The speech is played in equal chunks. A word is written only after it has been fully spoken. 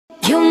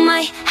You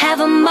might have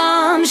a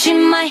mom, she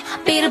might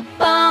be the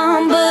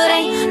bomb, but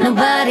ain't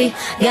nobody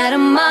got a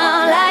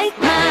mom like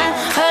mine.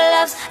 Her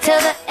love's till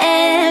the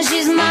end,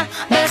 she's my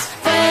best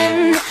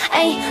friend.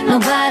 Ain't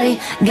nobody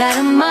got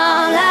a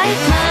mom like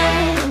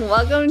mine.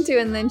 Welcome to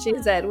And Then She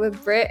Said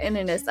with Britt and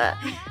Anissa.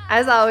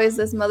 As always,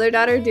 this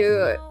mother-daughter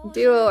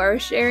duo are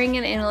sharing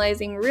and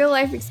analyzing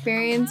real-life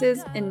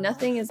experiences, and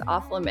nothing is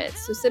off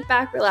limits. So sit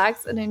back,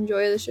 relax, and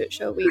enjoy the shit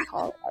show we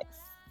call life.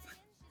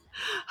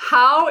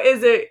 How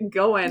is it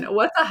going?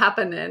 What's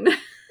happening?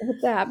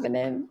 What's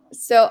happening?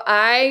 So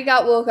I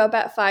got woke up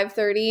at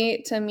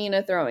 5:30 to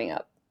Mina throwing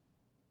up.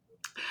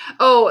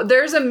 Oh,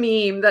 there's a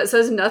meme that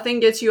says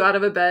nothing gets you out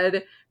of a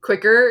bed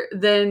quicker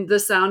than the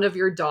sound of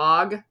your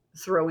dog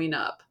throwing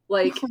up.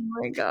 Like, oh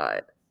my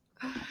God.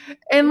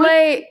 And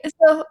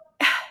so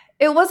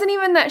it wasn't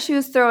even that she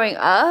was throwing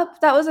up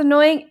that was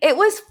annoying. It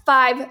was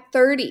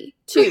 5:32.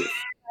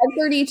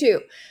 5:32.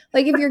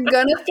 Like, if you're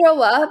gonna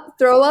throw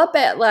up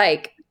at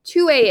like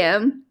 2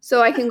 a.m.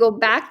 so I can go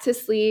back to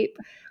sleep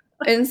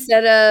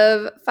instead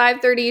of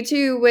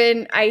 5:32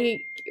 when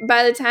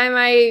by the time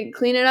I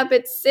clean it up,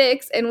 it's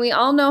 6. And we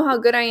all know how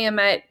good I am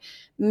at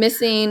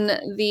missing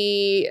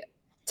the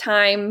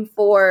time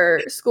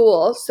for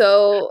school.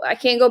 So I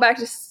can't go back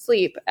to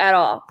sleep at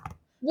all.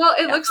 Well,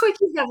 it looks like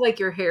you have like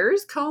your hair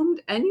is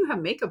combed and you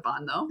have makeup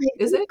on though.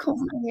 Is it?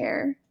 Comb my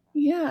hair.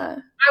 Yeah.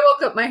 I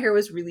woke up, my hair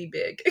was really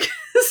big.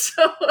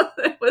 So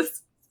it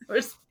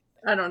was,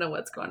 I don't know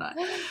what's going on.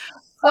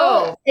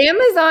 Oh,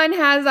 Amazon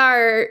has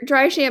our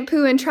dry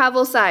shampoo in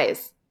travel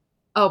size.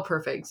 Oh,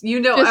 perfect.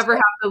 You don't ever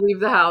have to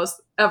leave the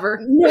house, ever.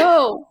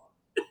 No,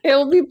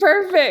 it'll be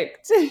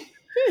perfect. So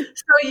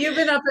you've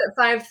been up at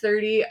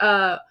 5:30.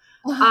 I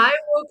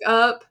woke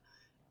up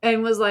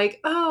and was like,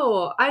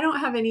 oh, I don't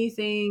have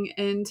anything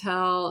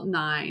until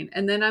 9.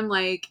 And then I'm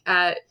like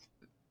at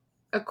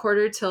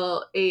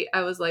 7:45,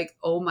 I was like,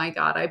 oh my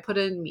God, I put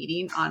a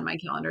meeting on my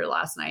calendar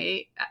last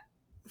night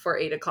for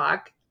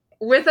 8:00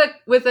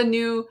 with a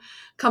new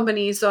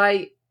company. So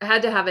I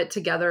had to have it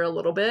together a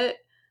little bit.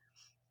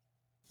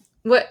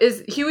 What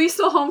is Huey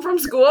still home from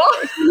school?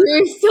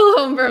 Huey's still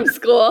home from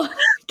school.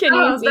 Can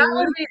you see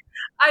me?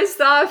 I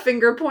saw a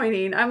finger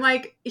pointing. I'm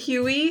like,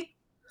 Huey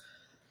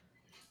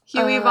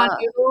Von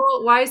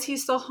Eagle, why is he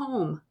still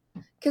home?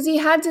 Because he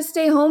had to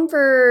stay home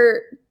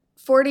for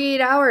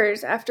 48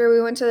 hours after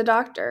we went to the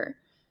doctor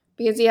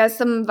because he has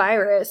some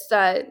virus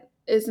that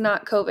is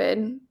not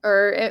COVID,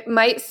 or it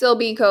might still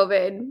be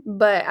COVID,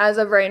 but as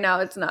of right now,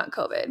 it's not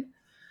COVID.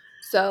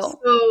 So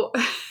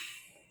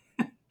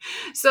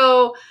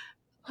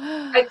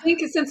I think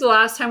since the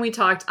last time we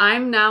talked,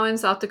 I'm now in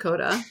South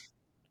Dakota.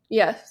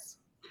 Yes.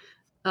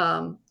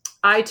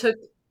 I took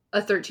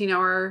a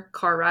 13-hour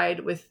car ride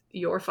with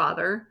your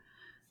father,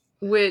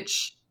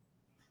 which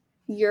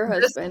your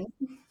husband.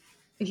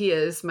 He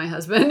is my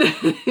husband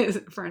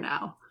for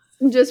now.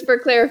 Just for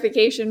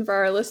clarification for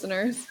our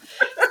listeners,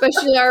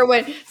 especially our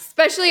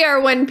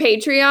one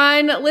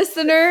Patreon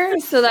listener,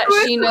 so that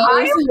she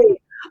knows.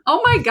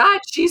 Oh my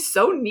God, she's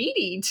so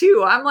needy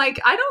too. I'm like,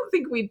 I don't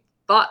think we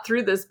thought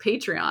through this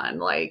Patreon.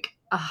 Like,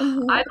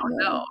 I don't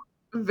know.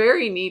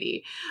 Very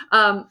needy.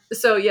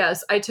 So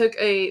yes, I took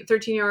a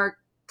 13-hour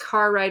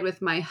car ride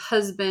with my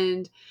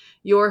husband,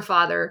 your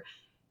father.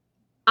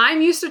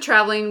 I'm used to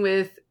traveling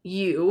with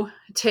you,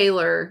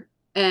 Taylor,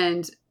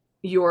 and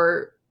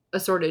your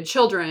assorted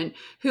children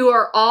who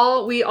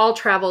we all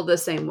travel the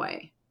same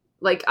way.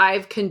 Like,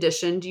 I've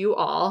conditioned you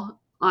all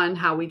on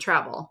how we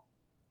travel,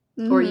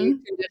 or you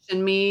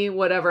condition me,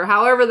 whatever,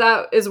 however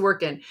that is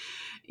working.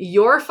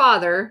 Your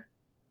father,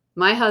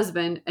 my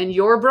husband, and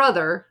your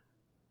brother,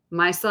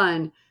 my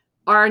son,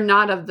 are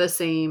not of the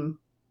same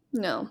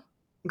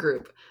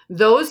group.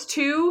 Those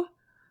two,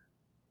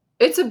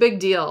 it's a big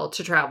deal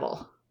to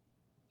travel.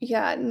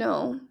 Yeah,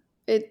 no.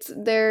 It's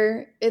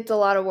a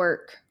lot of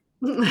work.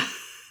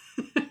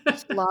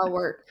 It's a lot of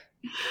work.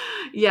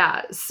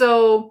 Yeah,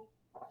 so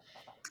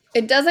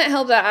it doesn't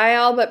help that I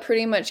all but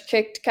pretty much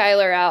kicked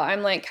Kyler out.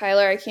 I'm like,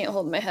 Kyler, I can't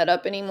hold my head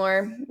up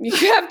anymore. You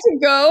have to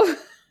go.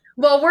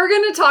 Well, we're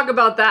going to talk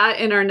about that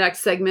in our next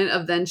segment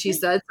of Then She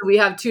Said. So we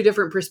have two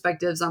different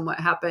perspectives on what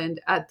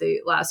happened at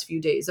the last few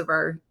days of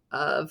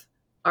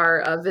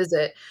our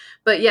visit.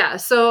 But yeah,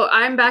 so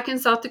I'm back in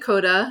South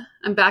Dakota.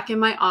 I'm back in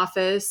my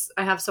office.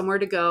 I have somewhere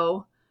to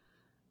go.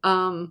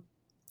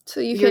 So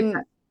you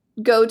can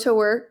go to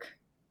work.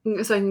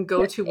 So I can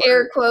go to work.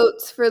 Air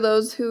quotes for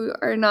those who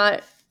are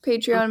not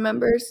Patreon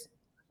members.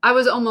 I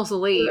was almost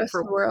late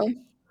for work.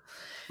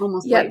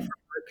 Almost late for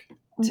work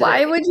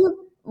today.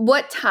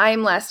 What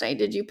time last night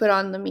did you put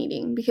on the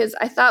meeting? Because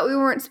I thought we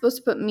weren't supposed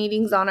to put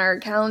meetings on our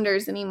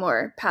calendars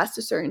anymore past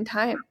a certain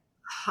time.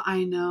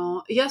 I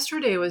know.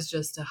 Yesterday was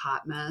just a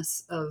hot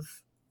mess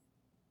of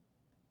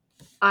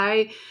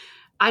I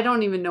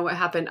don't even know what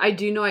happened. I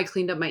do know I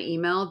cleaned up my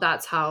email.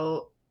 That's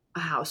how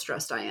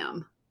stressed I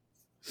am.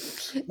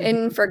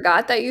 And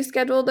forgot that you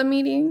scheduled a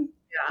meeting?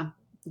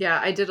 Yeah,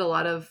 I did a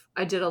lot of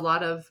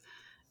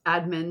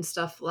admin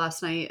stuff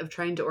last night of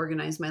trying to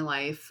organize my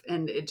life,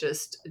 and it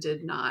just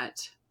did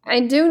not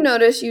I do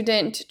notice you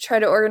didn't try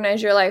to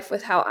organize your life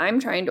with how I'm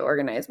trying to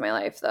organize my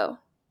life, though.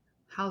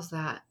 How's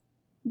that?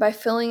 By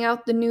filling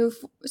out the new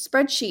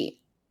spreadsheet.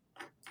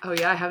 Oh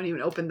yeah, I haven't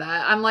even opened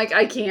that. I'm like,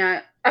 I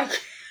can't.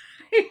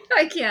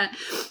 I can't.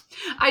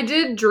 I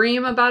did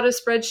dream about a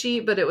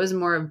spreadsheet, but it was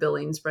more a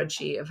billing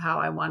spreadsheet of how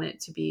I want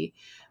it to be.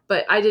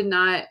 But I did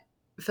not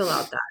fill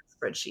out that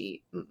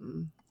spreadsheet.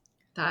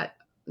 That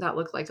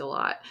looked like a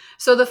lot.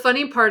 So the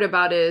funny part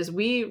about it is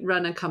we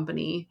run a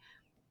company,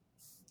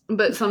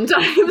 but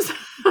sometimes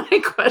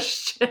I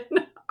question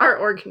our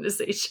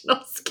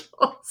organizational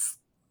skills.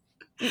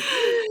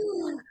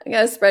 I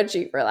got a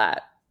spreadsheet for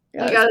that.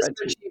 I got a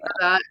spreadsheet for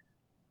that.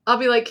 I'll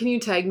be like, can you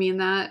tag me in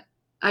that?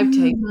 I've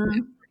tagged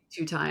you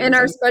 2 times. And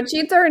our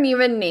spreadsheets aren't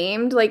even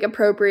named like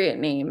appropriate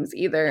names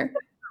either.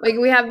 Like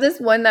we have this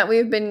one that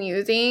we've been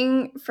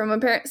using from a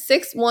parent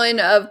 6/1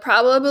 of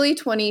probably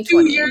 2020.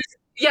 2 years.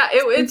 Yeah,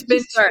 it's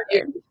been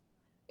started.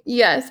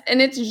 Yes,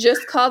 and it's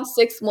just called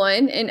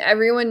 6/1, and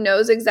everyone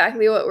knows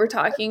exactly what we're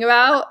talking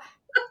about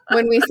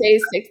when we say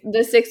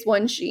the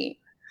 6/1 sheet.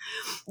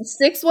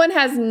 6/1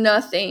 has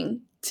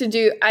nothing to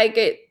do.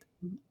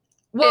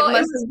 Well, it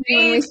must have been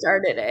when we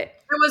started it.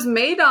 It was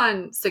made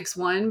on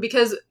 6/1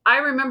 because I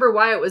remember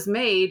why it was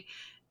made,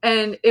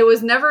 and it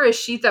was never a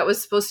sheet that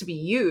was supposed to be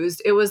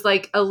used. It was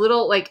like a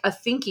little, like a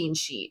thinking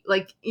sheet.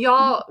 Like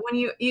y'all, when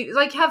you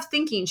like have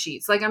thinking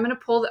sheets, like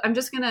I'm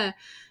just gonna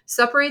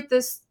separate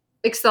this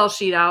Excel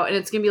sheet out, and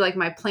it's gonna be like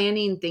my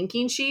planning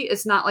thinking sheet.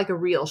 It's not like a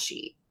real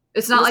sheet.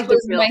 It's not like the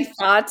real my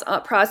thoughts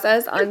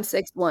process on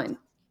 6/1.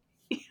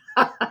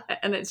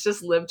 And it's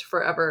just lived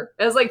forever.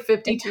 It has like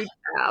 52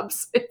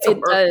 tabs. It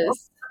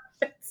does.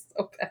 It's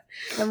so bad.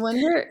 I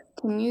wonder,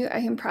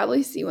 I can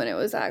probably see when it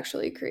was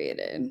actually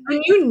created. And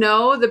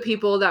the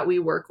people that we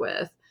work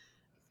with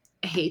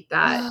hate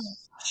that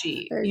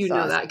sheet. You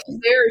know that because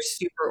they're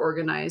super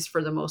organized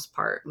for the most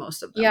part.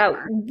 Most of them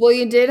are. Well,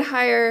 you did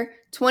hire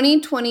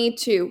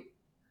 2022.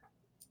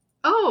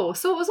 Oh,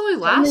 so it was only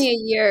only a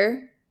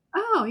year.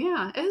 Oh,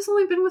 yeah. It has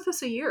only been with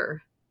us a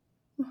year.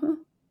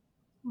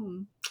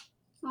 Mm-hmm.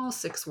 Oh,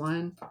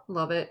 6/1.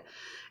 Love it.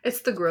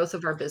 It's the growth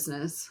of our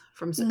business.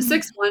 From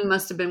 6/1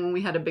 must have been when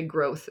we had a big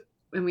growth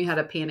and we had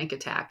a panic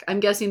attack. I'm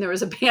guessing there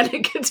was a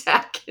panic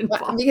attack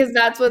involved. Because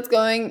that's what's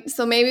going.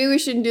 So maybe we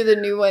should do the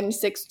new one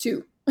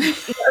 6/2.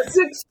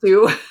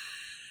 6/2.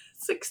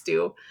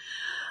 6/2.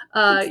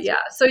 Yeah.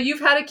 So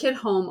you've had a kid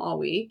home all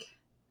week.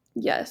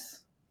 Yes.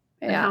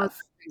 And how's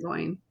it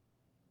going?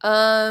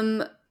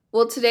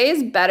 Well, today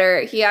is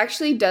better. He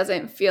actually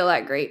doesn't feel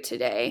that great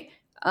today.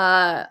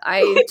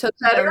 I took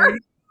him.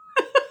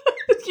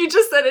 You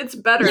just said it's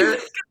better.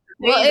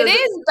 Well, it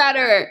is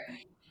better.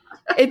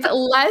 It's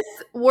less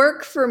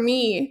work for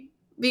me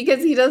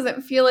because he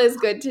doesn't feel as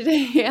good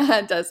today. Yeah,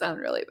 it does sound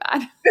really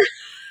bad.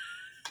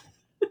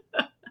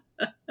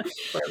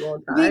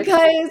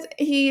 Because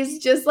he's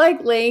just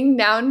like laying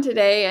down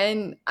today,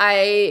 and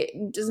I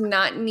just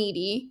not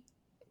needy.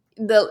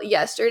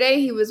 Yesterday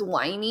he was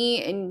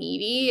whiny and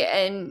needy,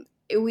 and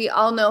we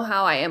all know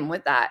how I am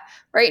with that.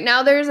 Right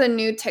now there's a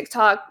new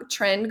TikTok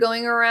trend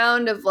going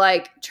around of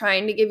like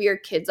trying to give your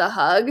kids a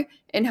hug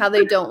and how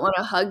they don't want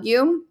to hug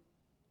you.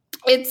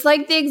 It's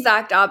like the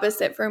exact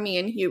opposite for me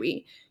and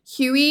Huey.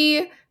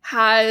 Huey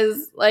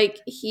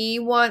he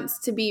wants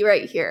to be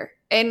right here.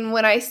 And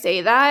when I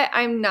say that,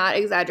 I'm not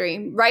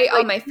exaggerating. Right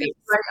on my face.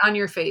 Right on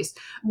your face.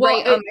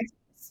 Right on my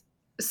face.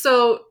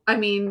 So, I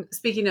mean,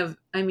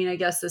 I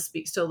guess this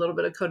speaks to a little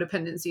bit of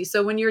codependency.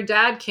 So when your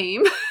dad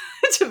came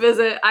to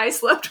visit, I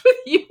slept with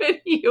you and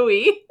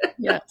Huey.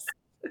 Yes.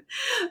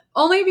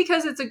 Only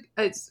because it's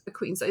a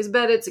queen size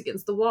bed. It's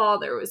against the wall.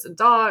 There was a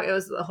dog. It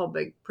was the whole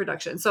big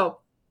production. So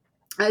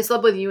I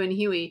slept with you and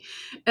Huey.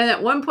 And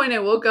at one point I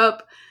woke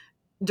up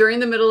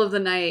during the middle of the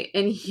night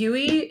and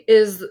Huey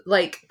is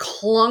like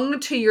clung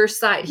to your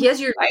side. He has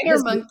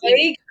his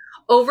leg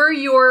over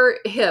your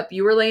hip.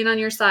 You were laying on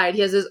your side.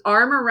 He has his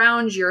arm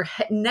around your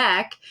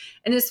neck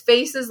and his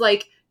face is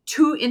like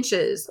 2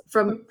 inches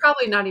from,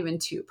 probably not even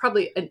 2,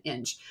 probably an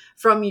inch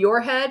from your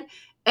head.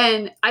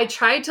 And I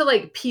tried to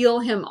like peel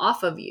him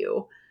off of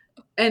you.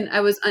 And I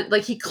was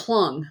like, he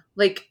clung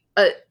like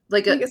a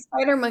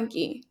spider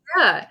monkey.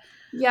 Yeah.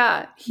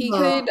 Yeah.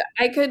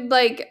 I could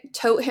like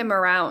tote him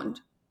around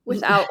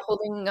without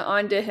holding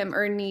on to him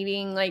or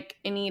needing like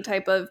any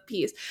type of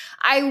piece.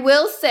 I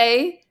will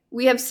say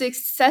we have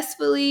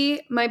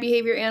successfully, my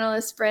behavior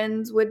analyst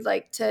friends would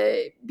like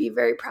to be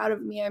very proud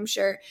of me, I'm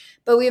sure,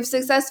 but we have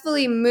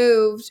successfully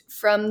moved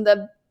from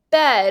the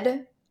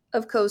bed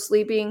of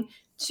co-sleeping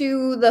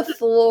to the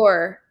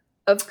floor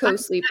of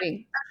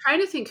co-sleeping. I'm trying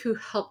to think who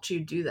helped you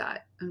do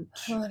that.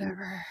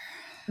 Whatever.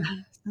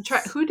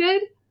 Who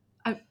did?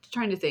 I'm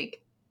trying to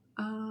think.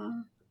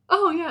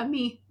 Oh yeah,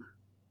 me.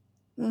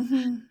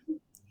 Mm-hmm.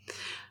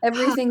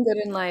 Everything good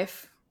in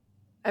life.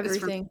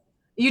 Everything.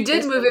 You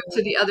did move him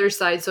to the other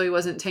side so he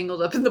wasn't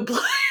tangled up in the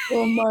blinds.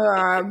 Oh my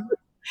God.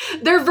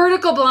 They're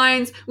vertical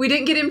blinds. We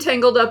didn't get him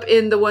tangled up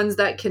in the ones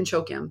that can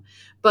choke him.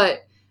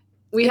 But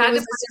we had to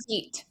put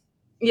heat.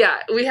 Yeah,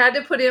 we had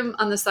to put him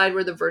on the side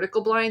where the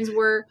vertical blinds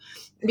were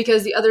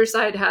because the other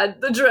side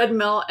had the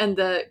treadmill and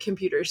the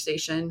computer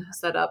station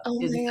set up. Oh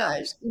my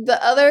gosh.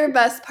 The other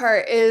best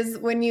part is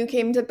when you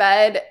came to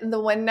bed the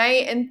one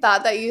night and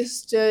thought that you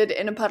stood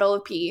in a puddle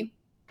of pee.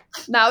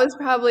 That was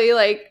probably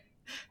like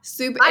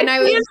super. And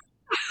I was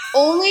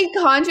only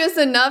conscious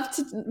enough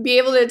to be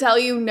able to tell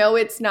you, no,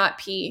 it's not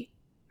pee.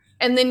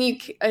 And then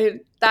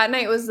that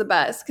night was the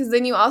best because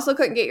then you also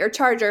couldn't get your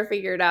charger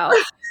figured out.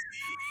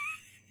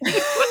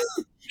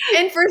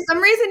 And for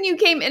some reason you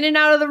came in and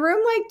out of the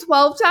room like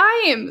 12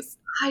 times.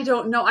 I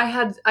don't know. I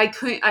had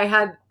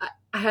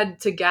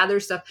to gather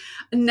stuff.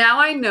 Now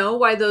I know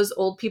why those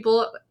old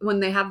people, when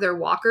they have their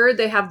walker,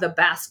 they have the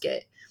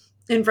basket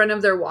in front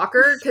of their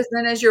walker. Because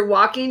then as you're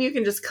walking, you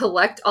can just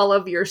collect all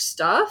of your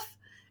stuff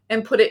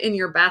and put it in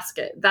your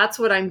basket. That's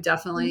what I'm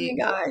definitely.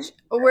 Oh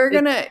my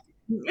gosh.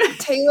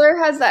 Taylor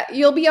has that.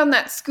 You'll be on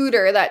that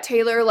scooter that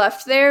Taylor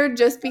left there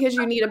just because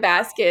you need a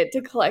basket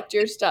to collect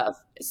your stuff.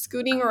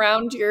 Scooting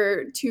around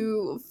your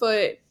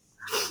 2-foot.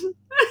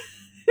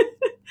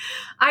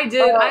 I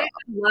did. I had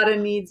a lot of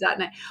needs that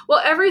night.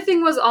 Well,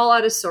 everything was all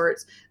out of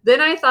sorts.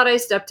 Then I thought I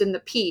stepped in the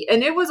pee,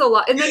 and it was a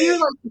lot. And then you're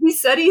like, he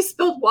said he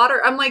spilled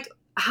water. I'm like,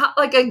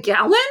 like a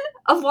gallon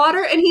of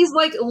water, and he's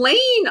like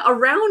laying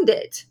around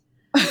it,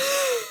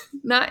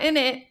 not in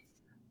it,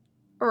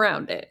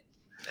 around it.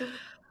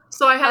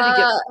 So I had to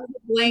get a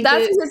blanket.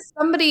 That's because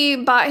somebody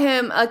bought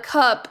him a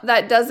cup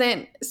that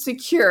doesn't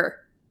secure.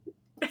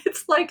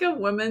 It's like a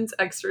women's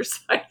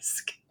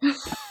exercise. It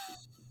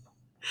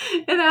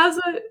has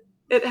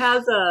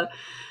a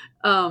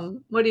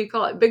what do you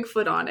call it?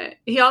 Bigfoot on it.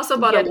 He also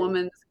bought a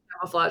woman's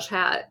camouflage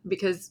hat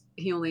because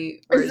he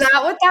only Is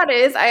that what that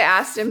is? I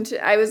asked him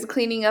I was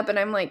cleaning up and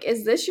I'm like,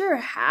 is this your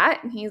hat?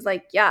 And he's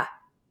like, yeah,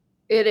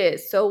 it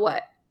is. So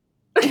what?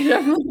 And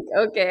I'm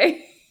like,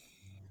 okay.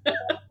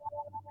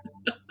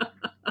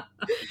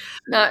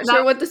 Not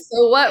sure what the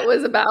so what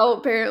was about.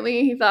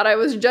 Apparently he thought I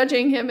was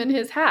judging him in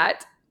his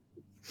hat.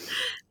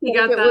 He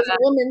got if it that was a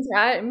woman's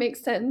hat, it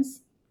makes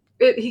sense.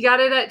 He got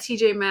it at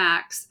TJ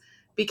Maxx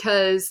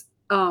because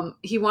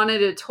he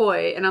wanted a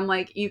toy, and I'm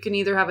like, you can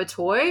either have a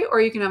toy or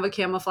you can have a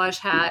camouflage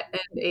hat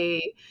and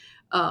a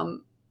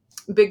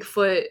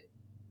Bigfoot,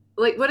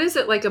 like, what is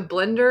it, like a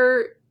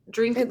blender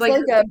drink? It's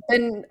like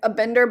a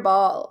bender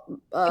ball.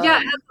 Yeah,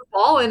 it has a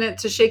ball in it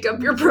to shake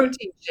up your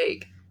protein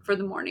shake for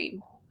the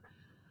morning.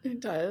 It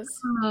does.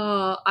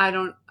 Oh, I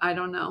don't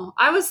know.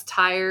 I was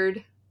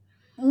tired.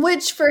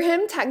 Which for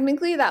him,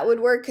 technically, that would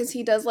work because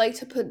he does like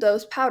to put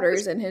those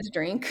powders in his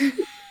drink.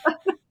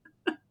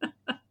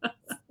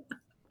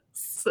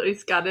 So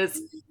he's got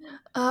his.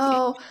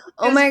 Oh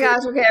my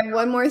gosh. Okay, I have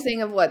one more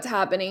thing of what's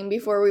happening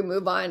before we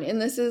move on. And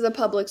this is a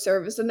public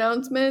service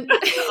announcement.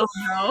 Oh,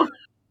 no.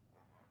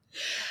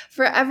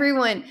 For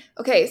everyone.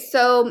 Okay,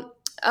 so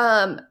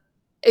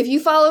if you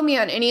follow me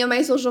on any of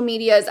my social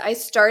medias, I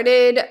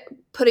started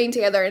putting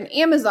together an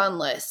Amazon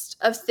list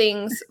of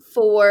things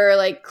for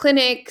like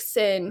clinics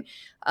and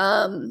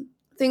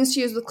things to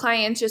use with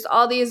clients, just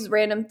all these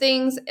random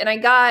things. And I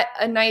got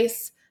a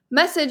nice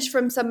message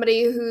from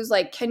somebody who's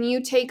like, can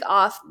you take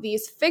off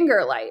these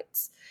finger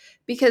lights?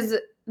 Because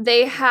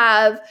they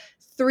have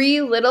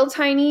 3 little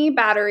tiny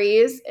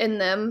batteries in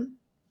them.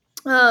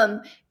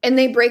 And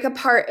they break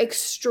apart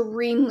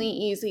extremely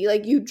easy.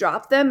 Like you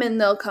drop them and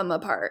they'll come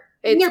apart.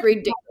 It's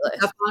ridiculous.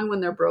 That's fine when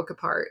they're broke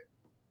apart.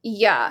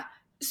 Yeah.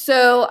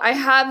 So I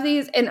have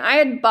these, and I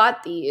had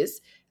bought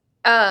these,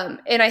 and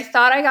I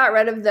thought I got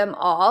rid of them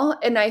all,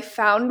 and I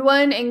found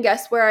one, and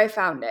guess where I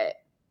found it?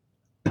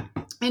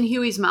 In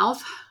Huey's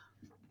mouth?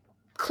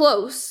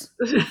 Close.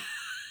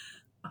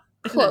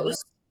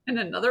 Close. In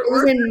another It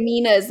was in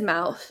Mina's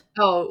mouth.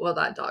 Oh, well,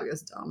 that dog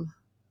is dumb.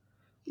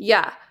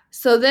 Yeah.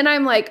 So then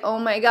I'm like, oh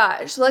my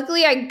gosh.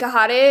 Luckily, I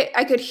got it.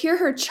 I could hear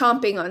her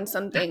chomping on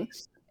something,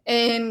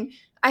 and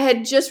I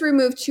had just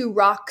removed 2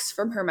 rocks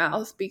from her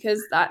mouth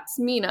because that's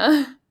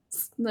Mina,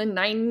 the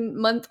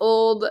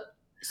 9-month-old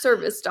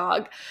service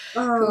dog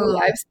who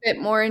I've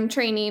spent more in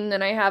training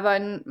than I have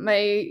on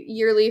my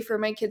yearly for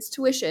my kids'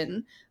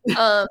 tuition.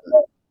 So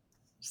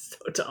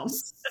dumb.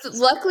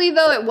 Luckily,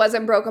 though, it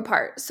wasn't broke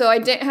apart. So I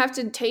didn't have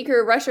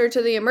to rush her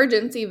to the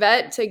emergency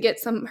vet to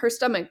get her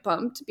stomach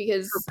pumped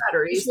because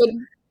batteries.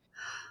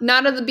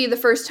 Not be the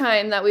first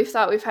time that we've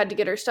thought we've had to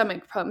get her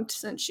stomach pumped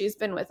since she's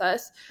been with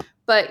us.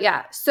 But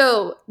yeah,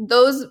 so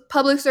those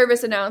public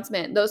service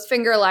announcement, those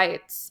finger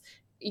lights,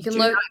 you can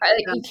look.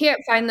 You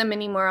can't find them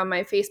anymore on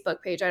my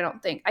Facebook page, I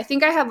don't think. I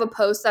think I have a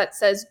post that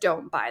says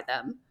don't buy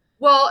them.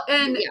 Well,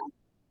 and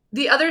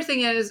the other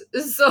thing is,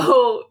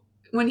 so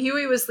when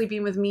Huey was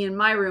sleeping with me in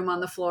my room on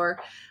the floor,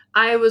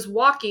 I was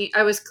walking.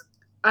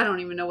 I don't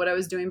even know what I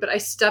was doing, but I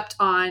stepped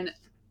on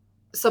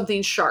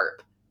something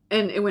sharp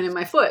and it went in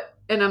my foot.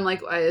 And I'm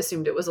like, I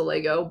assumed it was a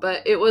Lego,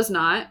 but it was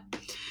not.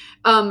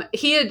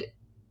 He had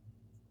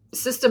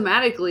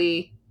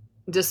systematically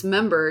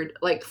dismembered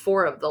like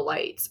 4 of the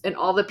lights, and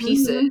all the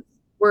pieces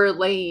were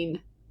laying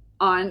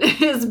on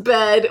his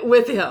bed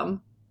with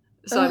him.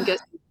 So I'm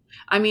guessing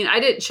I mean, I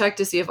didn't check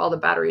to see if all the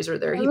batteries were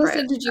there. Did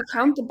you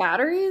count the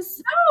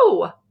batteries?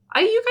 No.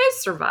 You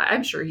guys survive.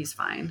 I'm sure he's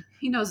fine.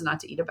 He knows not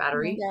to eat a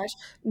battery. Oh my gosh.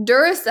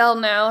 Duracell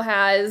now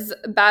has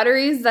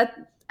batteries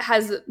that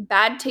has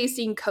bad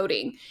tasting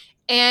coating.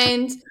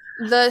 And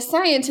the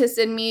scientist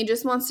in me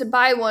just wants to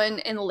buy one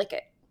and lick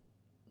it.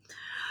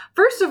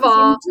 First of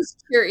all, I'm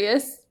just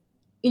curious.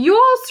 You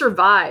all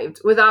survived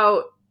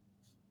without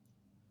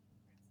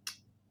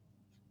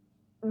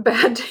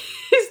bad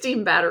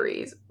tasting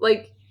batteries.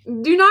 Like,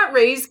 do not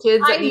raise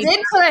kids. I did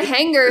put a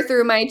hanger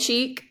through my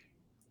cheek.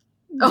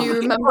 Do you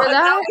remember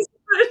that?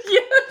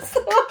 Yes.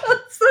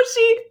 So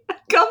she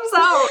comes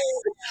out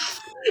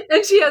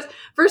and she has,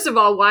 first of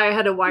all, why I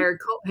had a wire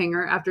coat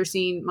hanger after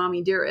seeing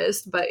Mommy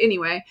Dearest. But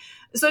anyway,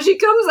 so she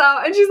comes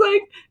out and she's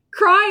like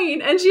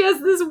crying and she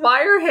has this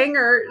wire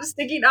hanger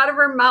sticking out of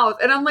her mouth.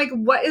 And I'm like,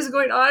 what is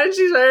going on? And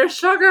she's like,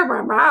 sugar in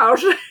my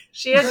mouth.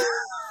 She had,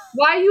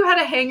 why you had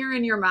a hanger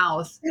in your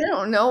mouth? I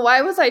don't know.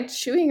 Why was I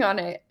chewing on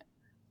it?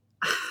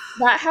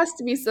 That has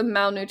to be some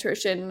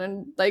malnutrition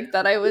and like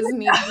that I was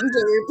needing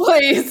to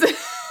replace.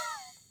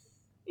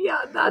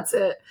 Yeah, that's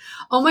it.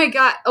 Oh my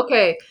God.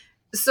 Okay.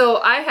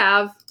 So I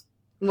have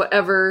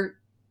whatever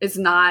is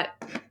not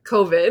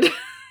COVID.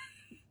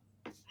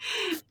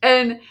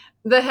 And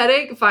the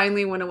headache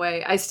finally went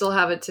away. I still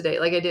have it today.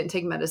 Like I didn't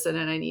take medicine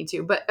and I need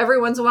to, but every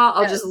once in a while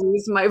I'll just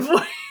lose my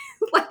voice.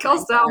 Like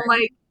I'll sound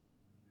like.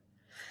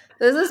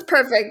 This is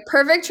perfect.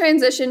 Perfect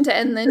transition to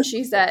and then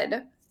she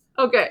said.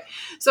 Okay.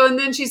 So, and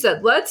then she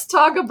said, let's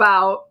talk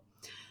about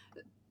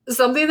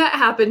something that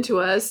happened to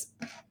us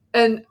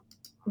and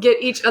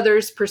get each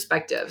other's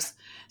perspectives.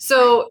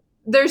 So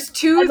there's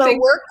two things. A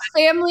work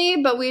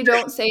family, but we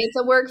don't say it's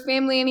a work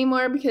family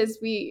anymore because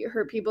we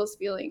hurt people's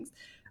feelings.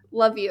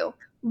 Love you.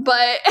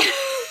 But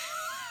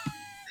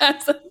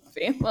as a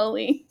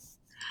family.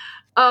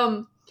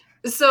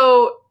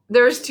 So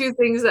there's two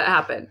things that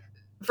happen.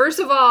 First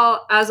of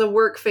all, as a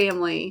work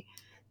family,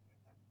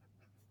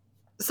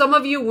 some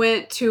of you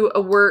went to a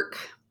work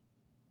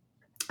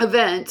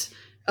event.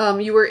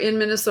 You were in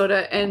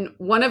Minnesota and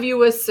one of you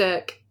was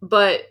sick,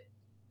 but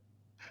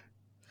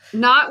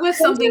not with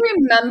something. I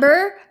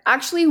remember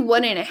actually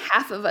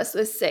 1.5 of us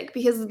was sick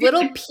because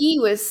little P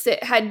was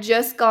sick, had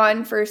just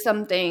gone for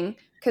something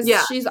because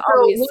she's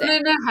always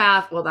sick.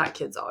 1.5. Well, that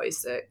kid's always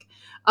sick.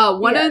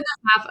 1.5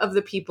 of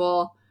the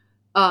people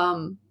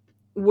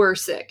were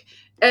sick.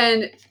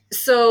 And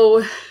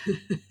so,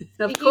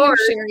 of course,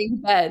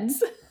 sharing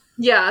beds.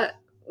 Yeah.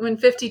 When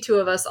 52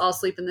 of us all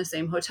sleep in the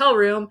same hotel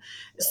room.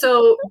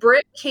 So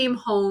Britt came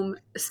home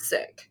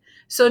sick.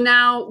 So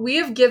now we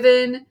have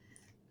given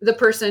the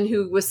person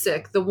who was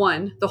sick, the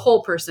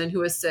whole person who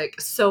was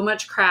sick, so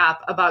much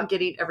crap about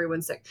getting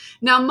everyone sick.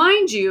 Now,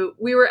 mind you,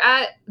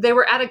 they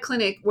were at a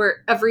clinic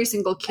where every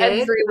single kid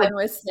everyone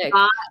was sick.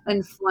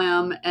 And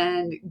phlegm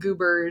and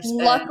goobers.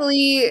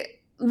 Luckily,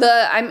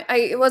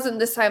 it wasn't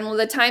this time.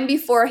 The time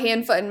before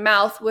hand, foot, and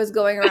mouth was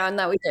going around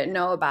that we didn't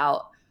know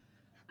about.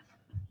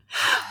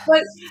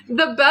 But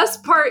the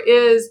best part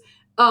is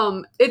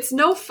it's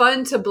no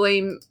fun to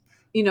blame,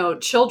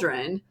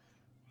 children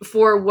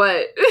for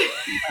what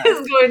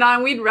is going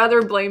on. We'd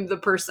rather blame the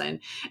person.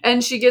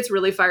 And she gets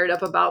really fired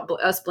up about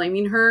us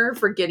blaming her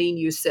for getting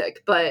you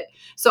sick. But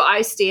so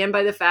I stand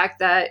by the fact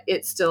that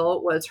it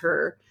still was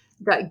her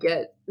that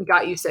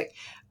got you sick.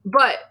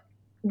 But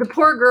the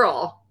poor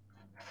girl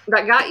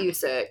that got you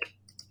sick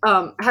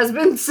has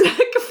been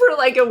sick for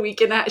like a week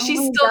and a half.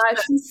 She's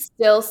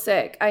still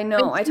sick. I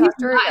know. I talked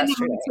to her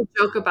yesterday. To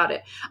joke about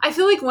it. I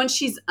feel like once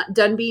she's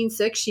done being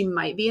sick, she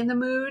might be in the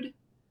mood.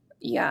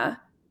 Yeah.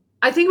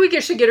 I think we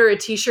should get her a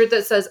t-shirt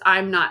that says,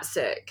 I'm not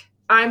sick.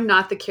 I'm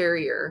not the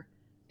carrier.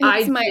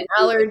 It's my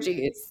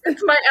allergies.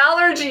 It's my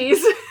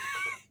allergies.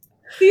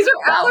 These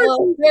are allergies.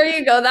 Well, there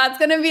you go. That's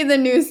going to be the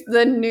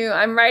new,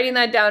 I'm writing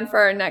that down for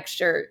our next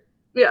shirt.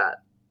 Yeah.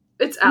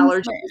 It's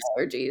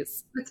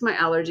allergies. It's my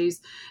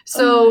allergies.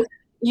 So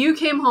you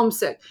came home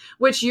sick,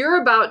 which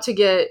you're about to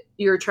get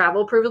your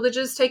travel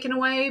privileges taken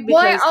away.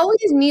 Well, I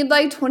always need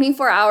like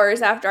 24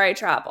 hours after I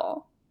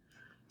travel.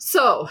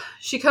 So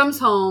she comes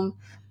home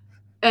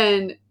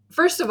and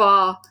first of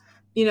all,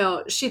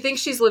 she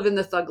thinks she's living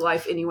the thug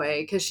life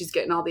anyway because she's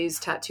getting all these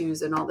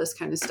tattoos and all this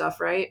kind of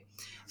stuff, right?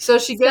 So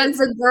she gets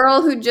a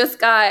girl who just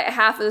got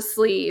half a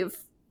sleeve.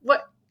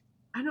 What?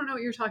 I don't know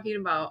what you're talking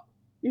about.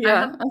 Yeah. I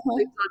have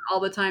on all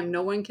the time.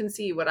 No one can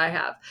see what I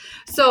have.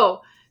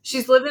 So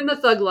she's living the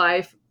thug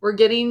life.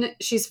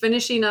 She's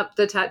finishing up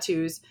the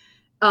tattoos.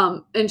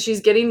 And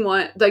she's getting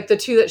one, like the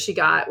 2 that she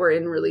got were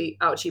in really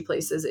ouchy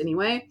places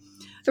anyway.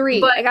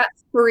 3. I got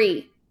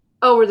 3.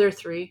 Oh, were there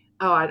 3?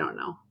 Oh, I don't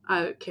know.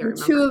 I can't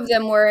remember. 2 of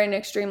them were in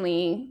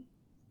extremely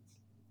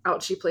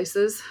ouchy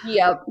places.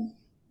 Yep.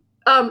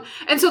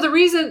 And so the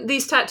reason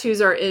these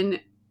tattoos are in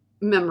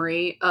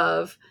memory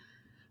of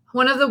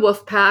one of the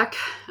wolf pack,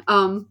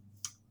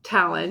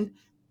 Talon.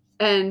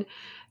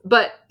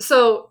 But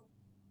so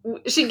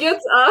she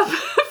gets up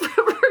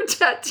from her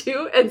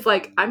tattoo and it's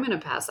like, I'm going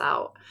to pass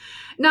out.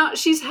 Now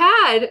she's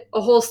had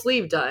a whole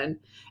sleeve done.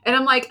 And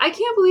I'm like, I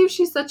can't believe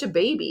she's such a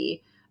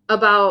baby.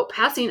 about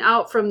passing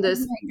out from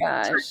this, Oh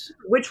my gosh.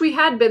 which we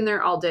had been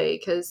there all day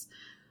because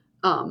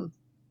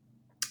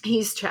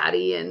he's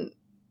chatty and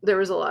there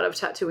was a lot of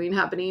tattooing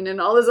happening and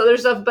all this other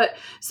stuff. But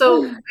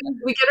so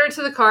we get her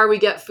to the car, we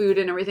get food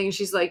and everything. And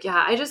she's like,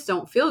 yeah, I just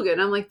don't feel good.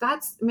 And I'm like,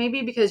 that's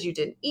maybe because you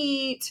didn't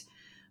eat,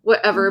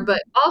 whatever.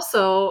 But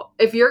also,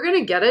 if you're going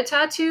to get a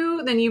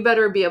tattoo, then you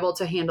better be able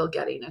to handle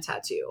getting a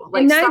tattoo.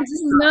 Like, and this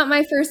is not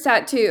my first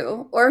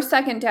tattoo or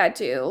second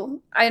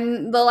tattoo.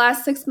 In the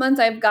last 6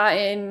 months, I've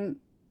gotten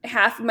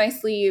half of my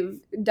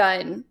sleeve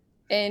done.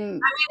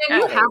 And I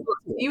mean, and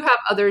you have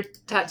other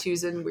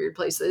tattoos in weird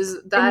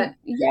places that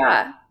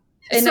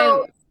and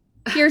so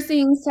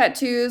piercings,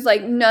 tattoos,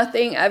 like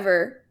nothing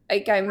ever.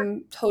 Like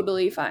I'm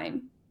totally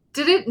fine.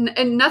 Did it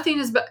and nothing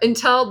is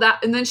until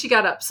that, and then she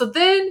got up. So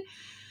then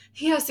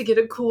he has to get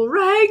a cool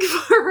rag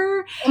for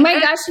her. Oh my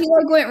gosh, he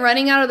like went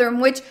running out of the room.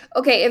 Which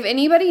okay, if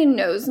anybody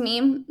knows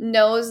me,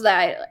 knows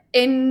that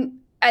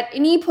at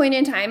any point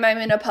in time I'm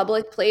in a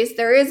public place,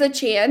 there is a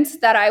chance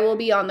that I will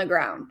be on the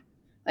ground.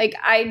 Like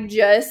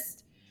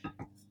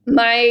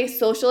my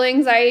social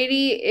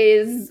anxiety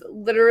is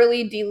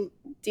literally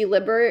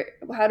deliberate.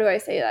 How do I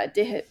say that?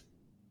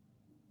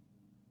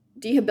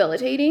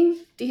 Debilitating.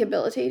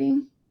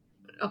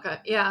 Okay.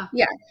 Yeah.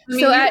 Yeah. I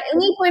mean, at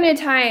any point in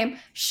time,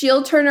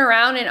 she'll turn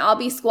around and I'll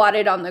be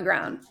squatted on the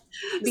ground.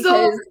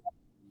 Because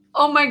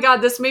oh my God,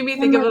 this made me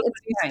think of a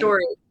funny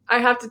story. I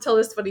have to tell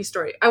this funny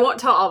story. I won't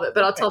tell all of it,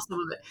 but I'll tell some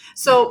of it.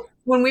 So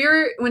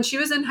when she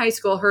was in high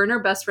school, her and her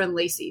best friend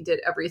Lacey did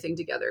everything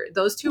together.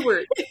 Those two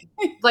were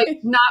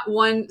like not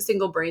one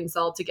single brain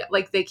cell to get,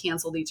 like they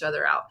canceled each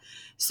other out.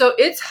 So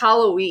it's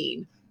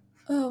Halloween.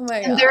 Oh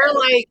my God. And they're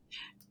like,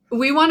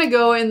 we want to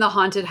go in the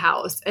haunted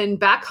house. And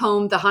back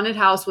home, the haunted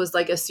house was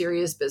like a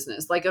serious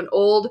business, like an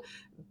old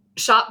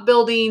shop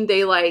building.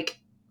 They like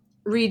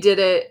redid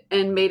it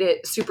and made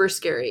it super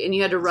scary and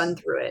you had to run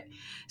through it.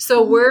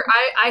 So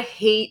I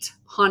hate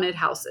haunted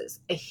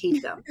houses. I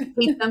hate them.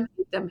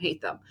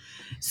 Hate them.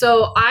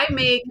 So I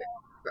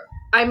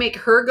make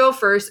her go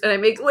first and I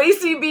make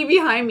Lacey be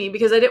behind me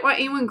because I didn't want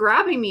anyone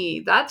grabbing me.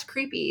 That's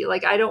creepy.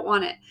 Like I don't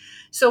want it.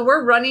 So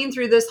we're running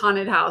through this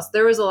haunted house.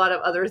 There was a lot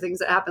of other things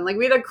that happened. Like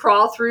we had to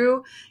crawl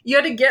through. You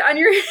had to get on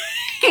your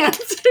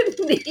hands and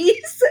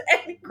knees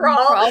and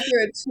crawl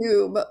through a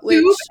tube.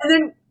 And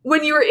then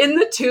when you were in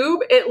the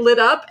tube, it lit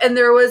up and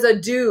there was a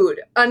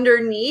dude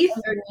underneath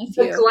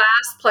the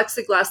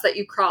plexiglass that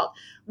you crawled,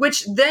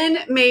 which then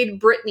made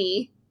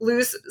Brittany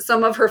lose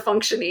some of her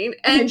functioning.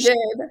 And she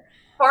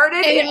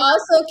farted. And it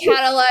also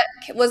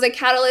was a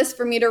catalyst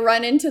for me to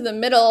run into the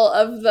middle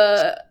of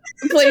the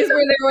place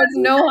where there was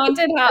no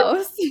haunted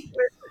house.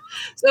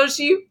 So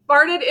she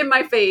farted in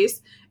my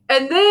face.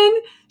 And then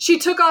she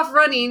took off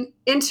running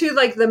into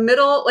like the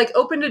middle, like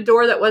opened a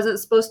door that wasn't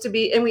supposed to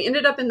be. And we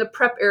ended up in the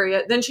prep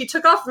area. Then she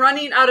took off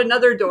running out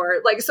another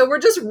door. Like, so we're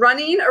just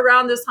running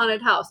around this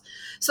haunted house.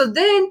 So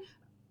then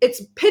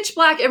it's pitch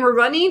black and we're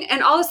running.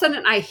 And all of a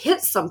sudden I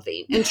hit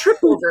something and trip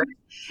over it.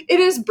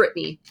 It is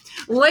Brittany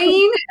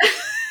laying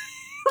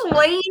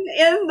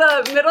in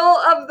the middle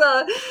of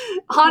the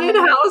haunted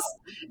house,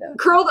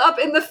 curled up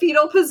in the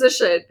fetal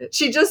position.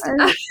 She just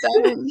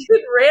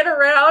ran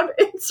around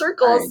in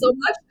circles so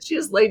much she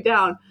just laid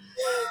down.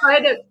 I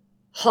had to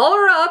haul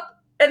her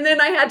up and then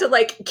I had to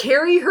like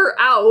carry her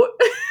out.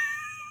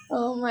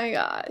 Oh my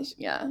gosh,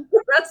 yeah.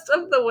 The rest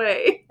of the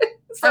way.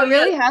 So I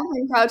really have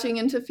been crouching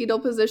into fetal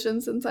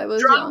position since I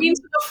was dropping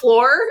to the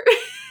floor.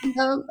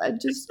 No, I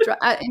just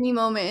at any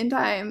moment in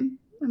time,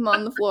 I'm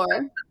on the floor.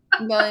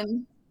 I'm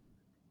done.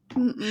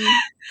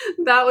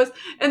 That was,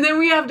 and then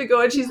we have to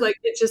go and she's like,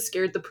 it just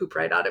scared the poop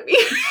right out of me.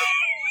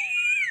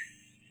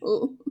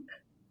 Ooh.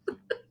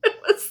 It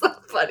was so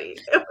funny.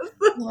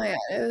 Oh my God,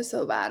 it was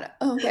so bad.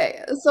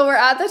 Okay, so we're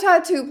at the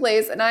tattoo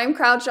place and I'm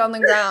crouched on the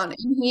ground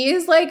and he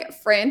is like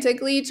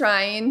frantically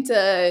trying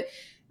to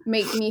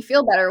make me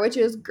feel better, which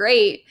is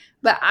great.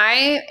 But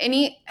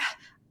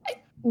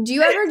do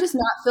you ever just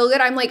not feel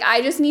good? I'm like,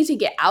 I just need to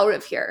get out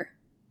of here.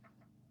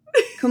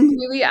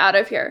 Completely out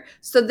of here.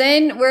 So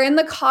then we're in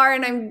the car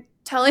and I'm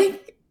telling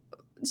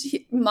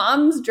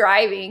mom's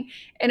driving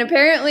and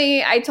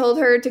apparently I told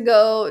her to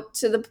go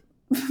to the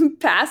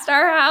past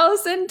our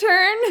house and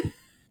turn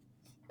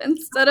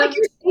instead of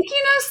you're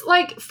taking us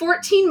like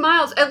 14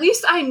 miles. At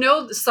least I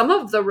know some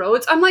of the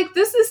roads. I'm like,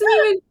 this isn't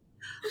even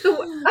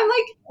I'm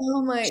like,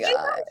 oh my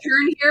God,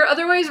 turn here.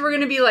 Otherwise we're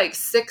going to be like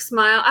 6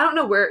 miles. I don't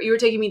know where you were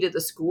taking me to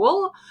the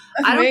school.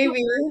 I don't know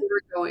where we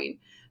were going.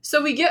 So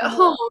we get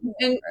home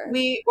and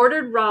we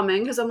ordered ramen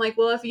because I'm like,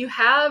 well, if you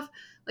have,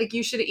 like,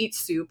 you should eat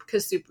soup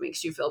because soup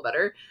makes you feel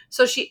better.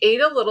 So she ate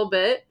a little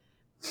bit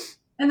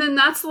and then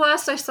that's the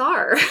last I saw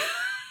her.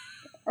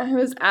 I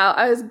was out.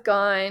 I was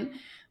gone.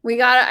 I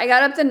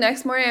got up the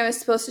next morning. I was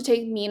supposed to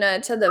take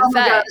Mina to the vet.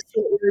 My God, I was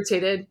so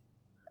irritated.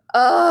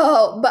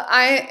 Oh, but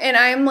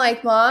I'm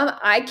like, Mom,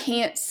 I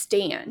can't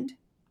stand.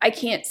 I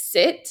can't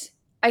sit.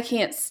 I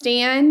can't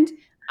stand.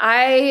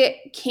 I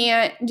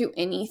can't do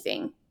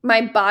anything.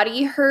 My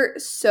body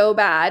hurt so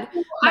bad.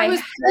 My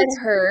head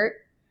hurt.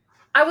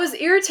 I was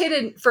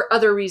irritated for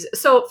other reasons.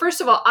 So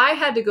first of all, I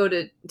had to go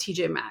to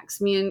TJ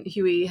Maxx. Me and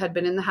Huey had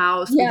been in the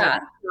house. We had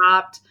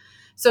stopped.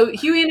 So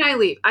Huey and I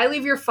leave. I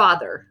leave your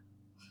father,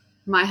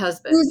 my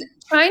husband, Who's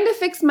trying to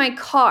fix my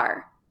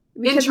car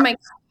because my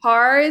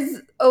car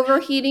is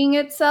overheating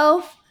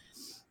itself.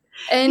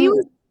 And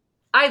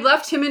I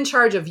left him in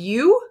charge of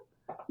you,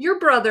 your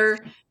brother,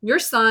 your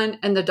son,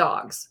 and the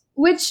dogs.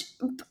 Which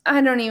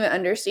I don't even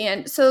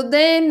understand. So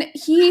then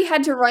he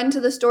had to run to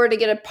the store to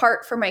get a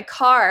part for my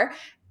car.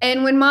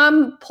 And when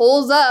Mom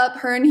pulls up,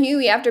 her and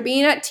Huey, after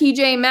being at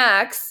TJ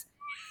Maxx,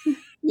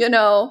 you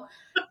know,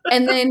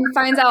 and then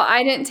finds out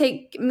I didn't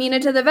take Mina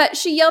to the vet,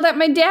 she yelled at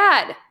my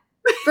dad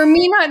for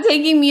me not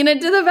taking Mina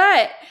to the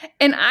vet.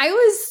 And I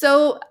was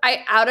so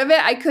out of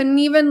it. I couldn't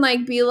even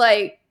like be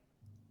like,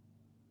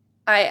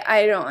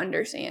 I don't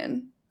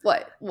understand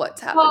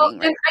what's happening. Well,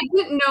 and I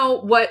didn't know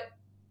what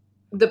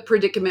the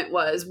predicament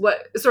was,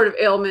 what sort of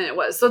ailment it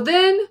was. So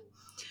then,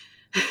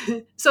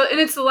 and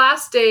it's the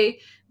last day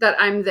that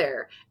I'm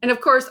there. And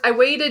of course, I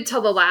waited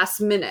till the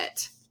last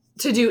minute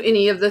to do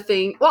any of the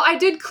thing. Well, I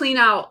did clean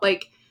out,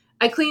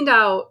 I cleaned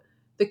out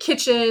the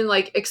kitchen,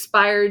 like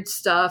expired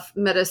stuff,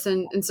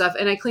 medicine and stuff.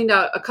 And I cleaned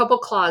out a couple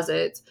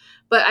closets,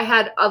 but I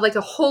had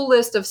a whole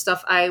list of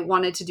stuff I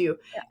wanted to do.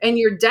 Yeah. And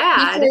your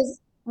dad.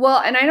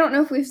 And I don't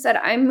know if we've said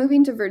I'm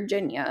moving to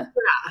Virginia.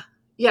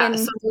 Yeah. In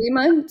 3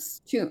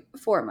 months to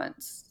 4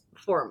 months.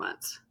 4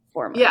 months.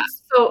 4 months. Yeah.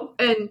 So,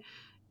 and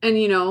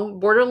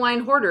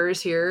borderline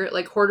hoarders here,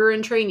 like hoarder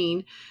in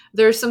training,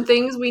 there's some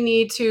things we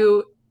need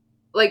to,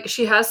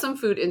 she has some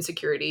food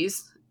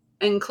insecurities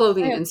and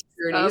clothing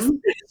insecurities.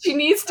 She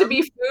needs to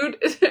be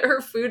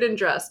her food and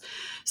dress.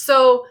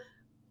 So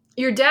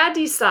your dad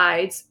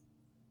decides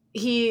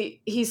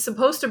he's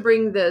supposed to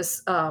bring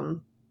this,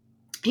 I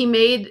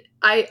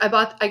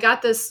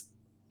got this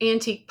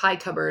antique pie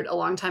cupboard a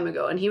long time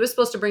ago, and he was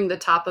supposed to bring the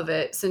top of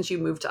it since you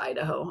moved to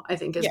Idaho, I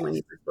think is when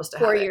you were supposed to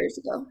have it. 4 years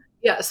ago.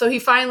 Yeah, so he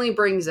finally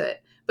brings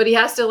it, but he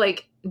has to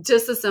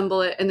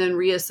disassemble it and then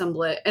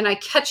reassemble it. And I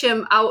catch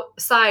him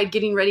outside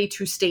getting ready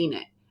to stain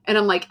it. And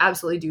I'm like,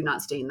 absolutely do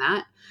not stain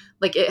that.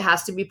 It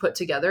has to be put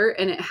together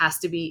and it has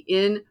to be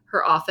in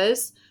her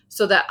office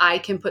so that I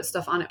can put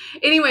stuff on it.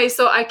 Anyway,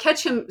 so I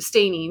catch him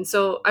staining.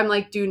 So I'm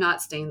like, do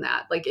not stain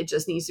that. It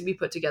just needs to be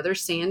put together,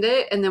 sand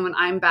it. And then when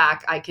I'm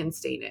back, I can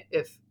stain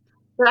it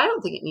but I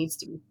don't think it needs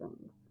to be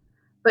stained.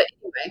 But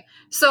anyway,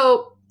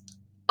 so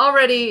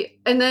already,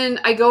 and then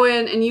I go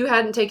in and you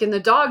hadn't taken the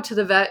dog to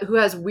the vet who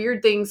has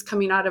weird things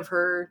coming out of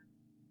her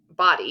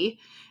body.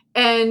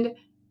 And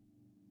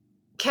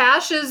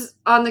Cash is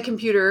on the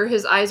computer.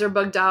 His eyes are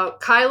bugged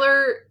out.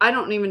 Kyler, I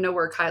don't even know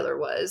where Kyler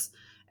was.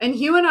 And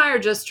Hugh and I are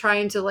just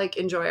trying to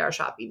enjoy our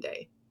shopping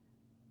day.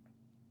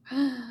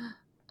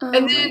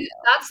 And then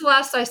that's the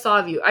last I saw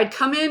of you. I'd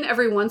come in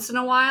every once in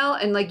a while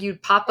and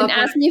you'd pop up and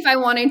ask me if I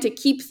wanted to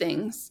keep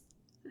things.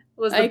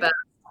 Was the best.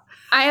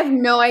 I have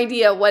no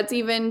idea what's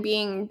even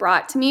being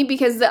brought to me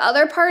because the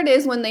other part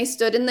is when they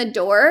stood in the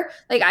door,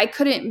 I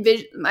couldn't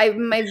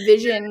my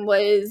vision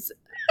was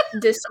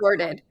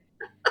distorted.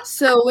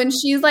 So when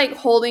she's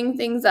holding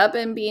things up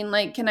and being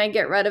like, can I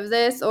get rid of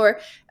this?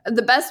 Or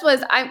the best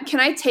was, can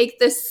I take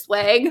this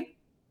swag?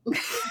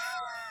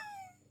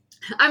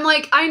 I'm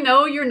like, I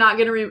know you're not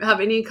going to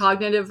have any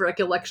cognitive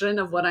recollection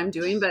of what I'm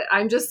doing, but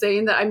I'm just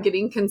saying that I'm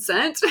getting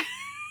consent.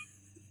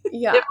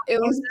 Yeah, it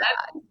was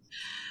bad.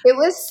 It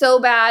was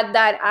so bad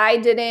that I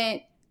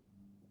didn't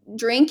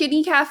drink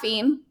any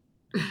caffeine.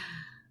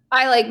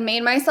 I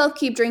made myself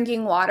keep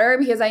drinking water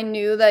because I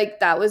knew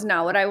that was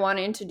not what I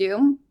wanted to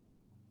do,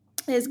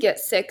 is get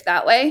sick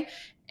that way.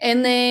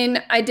 And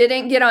then I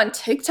didn't get on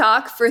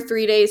TikTok for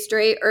 3 days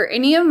straight or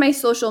any of my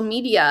social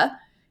media.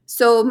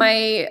 So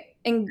my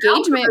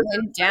engagement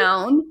went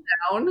down.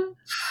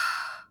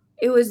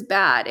 It was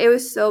bad. It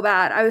was so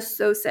bad. I was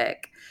so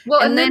sick.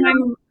 Well, and then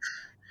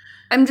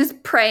I'm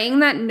just praying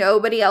that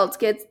nobody else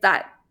gets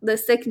the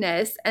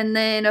sickness. And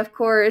then of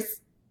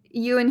course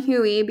you and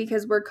Huey,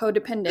 because we're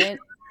codependent.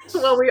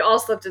 Well, we all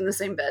slept in the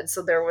same bed,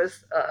 so there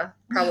was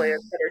probably a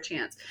better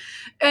chance.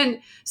 And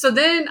so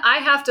then I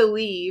have to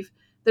leave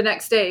the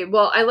next day.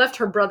 Well, I left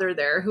her brother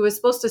there, who was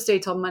supposed to stay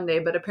till Monday,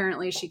 but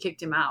apparently she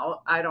kicked him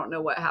out. I don't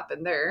know what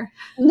happened there.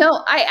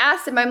 No, I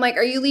asked him, I'm like,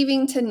 are you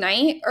leaving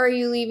tonight or are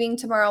you leaving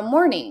tomorrow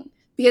morning?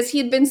 Because he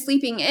had been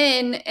sleeping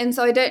in, and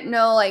so I didn't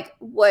know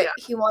what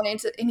he wanted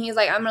to. And he's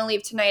like, I'm going to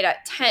leave tonight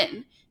at 10.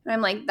 And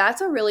I'm like,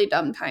 that's a really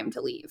dumb time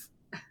to leave.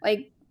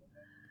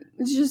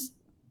 It's just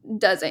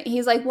doesn't.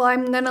 He's like, well,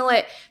 I'm going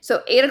to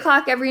so 8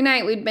 o'clock every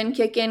night we'd been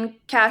kicking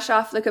Cash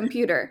off the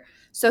computer.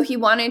 So he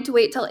wanted to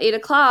wait till 8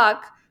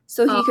 o'clock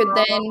so he could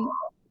then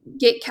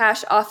get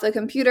Cash off the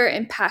computer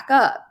and pack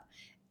up.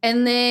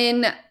 And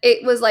then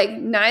it was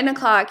 9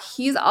 o'clock.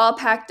 He's all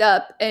packed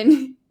up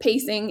and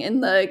pacing in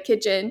the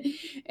kitchen.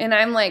 And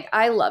I'm like,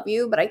 I love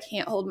you, but I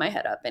can't hold my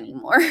head up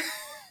anymore.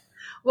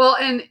 Well,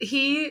 and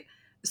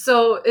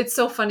so it's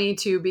so funny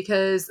too,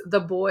 because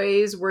the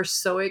boys were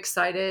so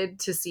excited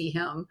to see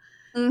him.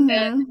 Mm-hmm.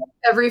 And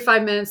every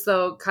 5 minutes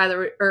though,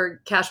 Kyler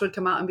or Cash would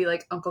come out and be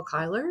like, Uncle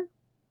Kyler?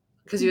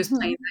 because he was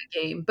playing that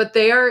game. But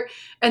they are,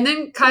 and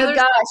then Oh my Kyler's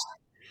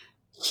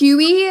gosh.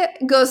 Huey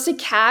goes to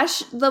Cash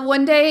the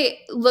one day,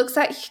 looks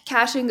at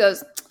Cash and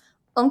goes,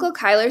 Uncle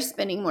Kyler's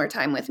spending more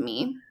time with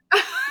me.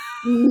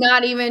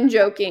 Not even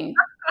joking.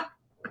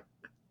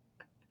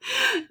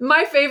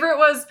 My favorite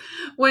was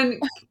when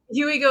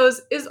Huey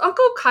goes, "Is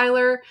Uncle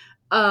Kyler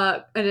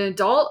an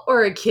adult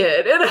or a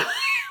kid?" And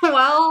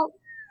well,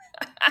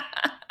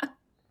 I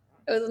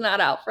was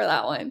not out for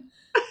that one.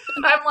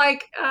 I'm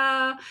like,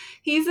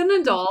 he's an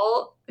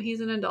adult.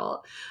 He's an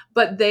adult.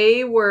 But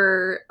they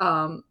were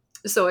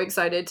so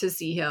excited to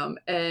see him,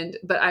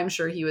 but I'm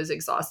sure he was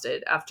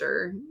exhausted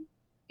after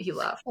he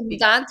left.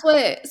 That's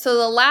what. So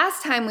the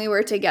last time we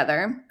were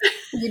together,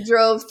 we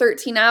drove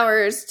 13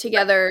 hours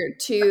together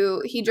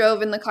he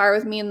drove in the car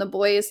with me and the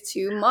boys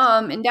to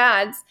mom and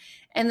dad's.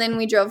 And then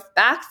we drove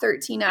back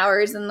 13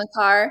 hours in the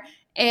car.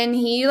 And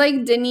he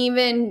like didn't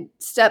even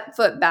step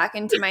foot back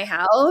into my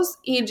house.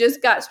 He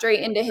just got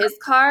straight into his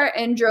car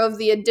and drove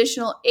the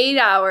additional 8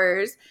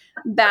 hours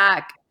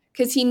back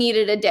because he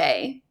needed a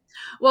day.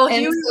 Well,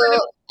 and so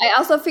I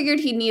also figured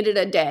he needed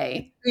a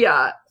day.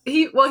 Yeah.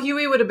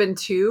 Huey would have been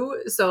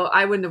 2, so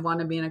I wouldn't have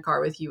wanted to be in a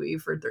car with Huey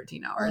for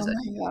 13 hours. Oh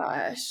my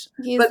gosh.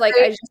 He's I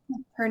just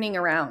kept turning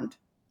around.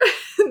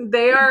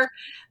 They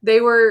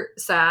were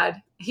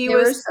sad. They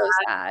were so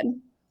sad.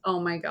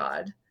 Oh my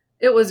God.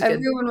 It was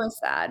Everyone was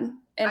sad,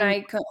 and I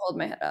couldn't hold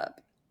my head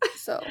up.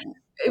 So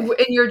in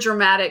your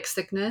dramatic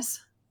sickness.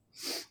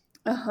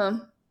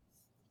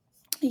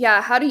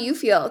 Yeah, how do you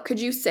feel? Could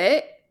you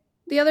sit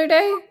the other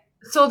day?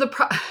 So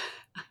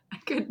I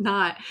could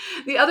not.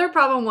 The other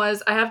problem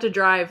was I have to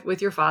drive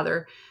with your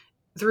father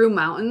through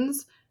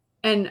mountains,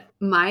 and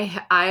I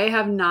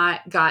have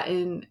not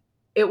gotten.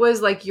 It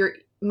was like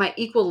my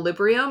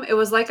equilibrium. It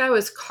was like I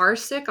was car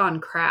sick on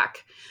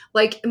crack.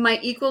 Like my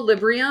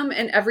equilibrium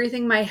and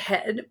everything, my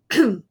head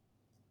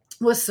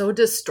was so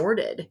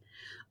distorted.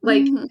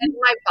 Like in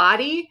my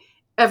body,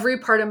 every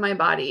part of my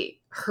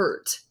body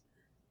hurt.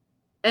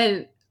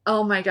 And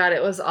oh my God,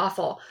 it was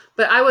awful.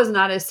 But I was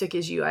not as sick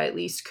as you. I at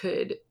least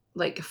could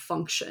like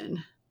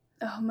function.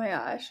 Oh my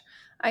gosh.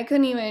 I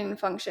couldn't even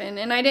function.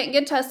 And I didn't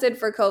get tested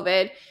for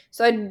COVID.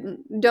 So I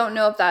don't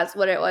know if that's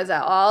what it was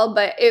at all.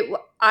 But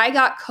I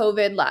got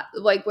COVID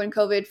like when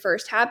COVID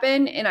first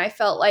happened, and I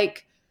felt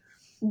like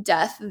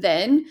death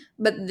then.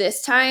 But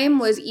this time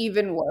was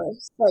even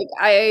worse. Like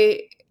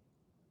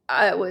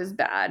it was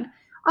bad.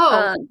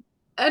 Oh,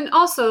 and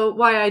also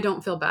why I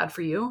don't feel bad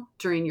for you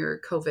during your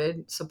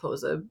COVID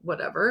supposed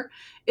whatever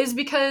is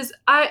because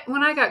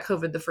when I got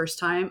COVID the first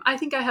time, I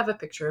think I have a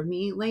picture of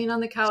me laying on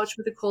the couch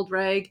with a cold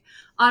rag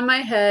on my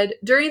head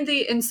during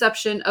the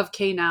inception of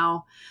K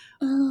Now.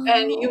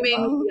 And you made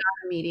me be on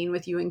a meeting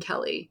with you and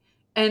Kelly.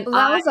 And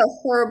that was a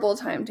horrible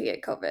time to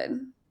get COVID.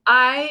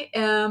 I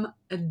am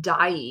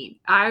dying.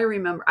 I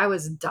remember I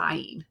was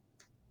dying.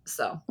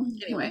 So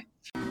anyway.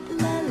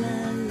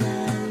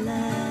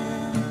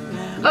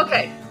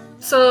 Okay.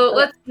 So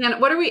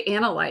what are we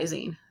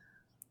analyzing?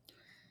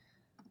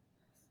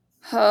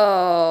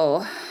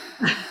 Oh.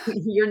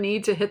 Your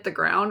need to hit the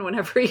ground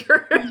whenever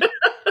you're.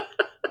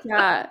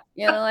 Yeah,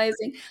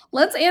 analyzing.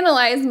 Let's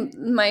analyze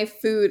my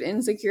food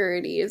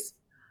insecurities.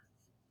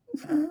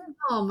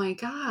 Oh my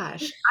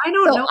gosh. I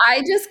don't know.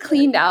 I just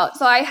cleaned out.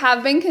 So I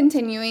have been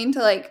continuing to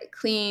like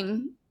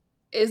clean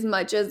as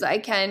much as I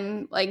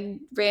can, like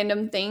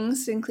random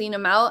things, and clean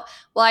them out.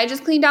 Well, I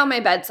just cleaned out my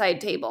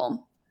bedside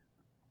table.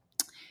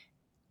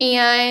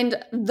 And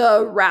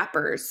the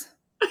wrappers.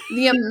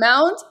 The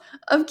amount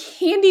of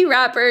candy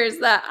wrappers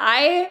that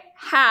I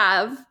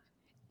have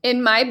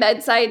in my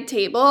bedside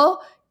table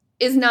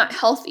is not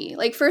healthy.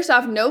 Like, first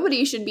off,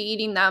 nobody should be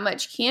eating that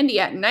much candy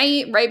at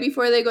night right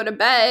before they go to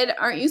bed.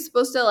 Aren't you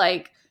supposed to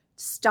like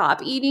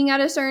stop eating at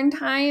a certain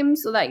time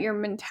so that your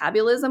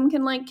metabolism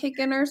can like kick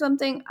in or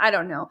something? I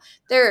don't know.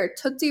 There are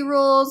Tootsie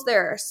Rolls,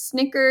 there are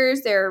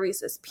Snickers, there are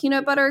Reese's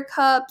peanut butter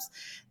cups,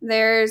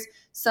 there's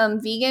some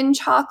vegan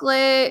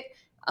chocolate.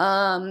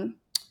 Why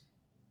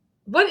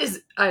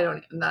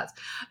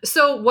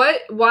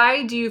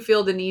do you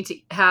feel the need to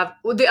have,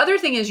 the other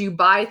thing is you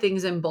buy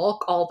things in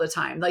bulk all the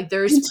time. Like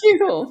there's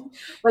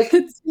like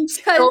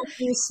so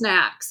many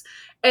snacks.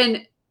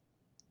 And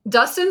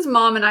Dustin's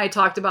mom and I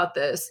talked about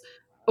this,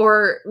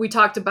 or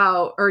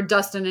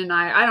Dustin and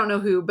I don't know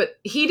who, but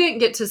he didn't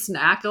get to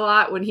snack a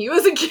lot when he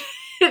was a kid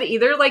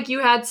either. Like you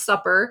had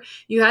supper,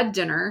 you had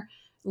dinner,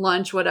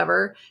 lunch,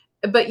 whatever,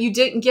 but you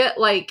didn't get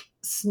like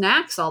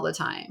snacks all the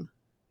time.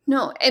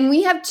 No, and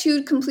we have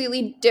two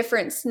completely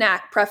different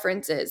snack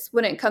preferences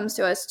when it comes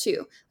to us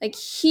too. Like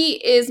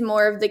he is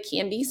more of the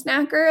candy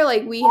snacker.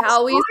 Like we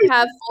always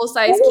have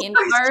full-size candy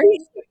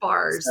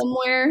bars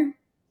somewhere.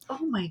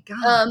 Oh my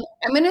God.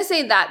 I'm going to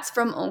say that's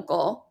from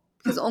Uncle,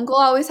 because Uncle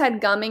always had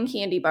gum and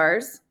candy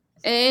bars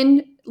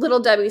and Little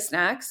Debbie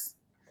snacks.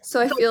 So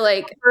I feel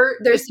like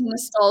there's some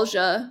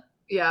nostalgia.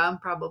 Yeah,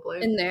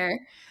 probably. In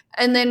there.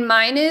 And then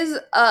mine is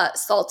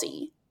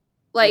salty.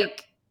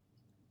 Like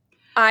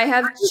I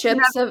have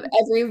chips of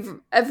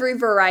every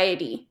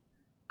variety.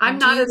 I'm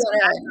not as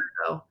bad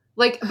though.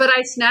 Like, but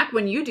I snack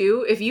when you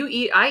do. If you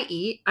eat, I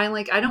eat. I don't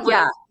want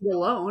to eat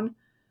alone.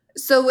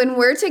 So when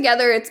we're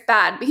together, it's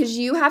bad because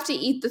you have to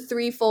eat the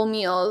 3 full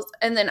meals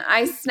and then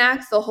I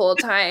snack the whole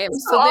time.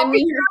 So then we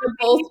have to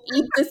both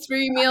eat the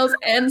 3 meals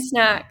and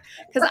snack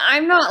because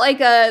I'm not like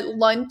a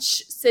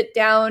lunch, sit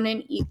down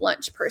and eat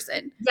lunch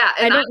person. Yeah,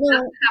 and I don't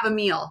have to have a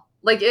meal.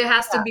 Like it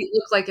has to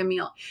look like a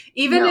meal,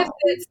 even if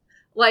it's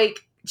like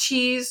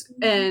cheese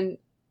and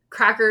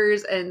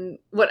crackers and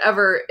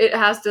whatever. It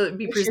has to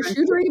be presented.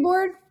 Charcuterie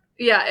board.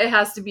 Yeah, it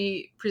has to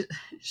be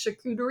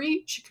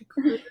charcuterie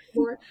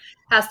board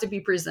has to be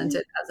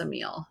presented as a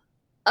meal.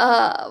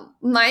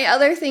 My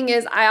other thing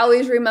is I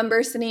always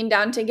remember sitting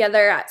down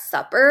together at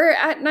supper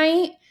at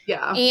night.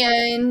 Yeah.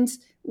 And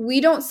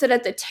we don't sit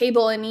at the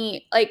table and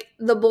eat. Like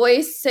the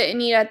boys sit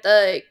and eat at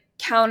the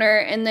counter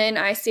and then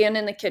I stand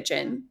in the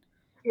kitchen.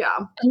 Yeah.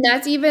 And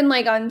that's even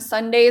like on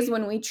Sundays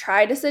when we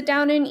try to sit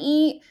down and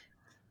eat.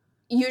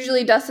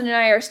 Usually Dustin and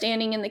I are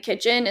standing in the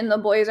kitchen and the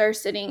boys are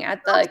sitting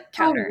at the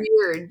counter. So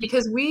weird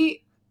because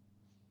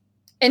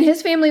and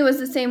his family was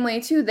the same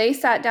way too. They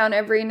sat down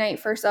every night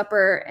for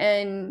supper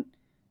and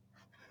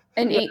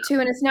ate too.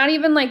 And it's not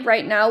even like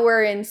right now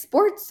we're in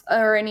sports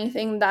or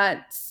anything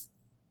that's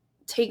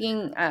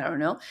taking, I don't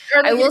know.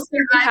 I will say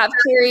we have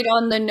carried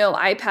on the no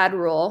iPad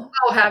rule.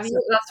 Oh, have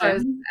you? That's what I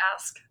was going to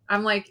ask.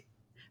 I'm like,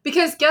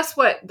 because guess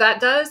what that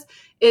does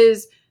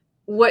is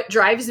what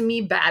drives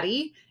me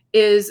batty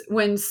is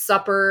when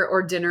supper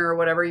or dinner or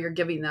whatever you're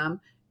giving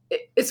them,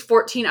 it's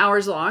 14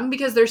 hours long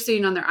because they're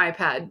sitting on their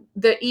iPad.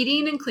 The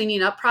eating and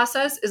cleaning up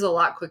process is a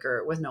lot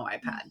quicker with no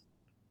iPad.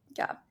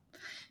 Yeah.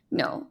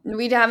 No,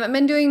 we haven't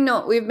been doing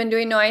we've been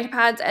doing no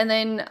iPads. And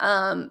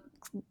then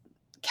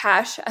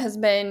Cash has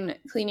been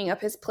cleaning up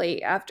his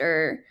plate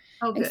after,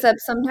 except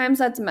sometimes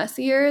that's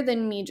messier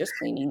than me just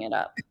cleaning it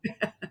up.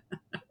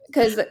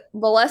 Because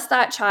bless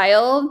that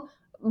child,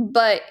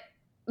 but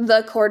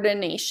the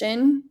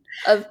coordination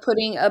of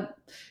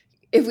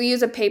if we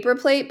use a paper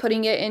plate,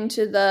 putting it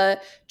into the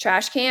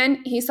trash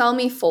can, he saw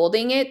me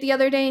folding it the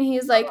other day and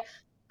he's like,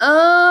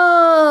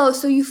 oh,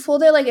 so you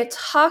fold it like a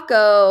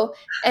taco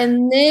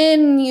and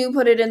then you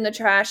put it in the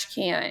trash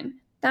can.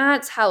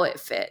 That's how it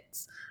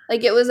fits.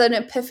 Like it was an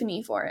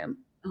epiphany for him.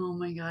 Oh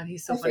my God,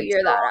 he's so funny.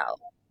 Figure that out.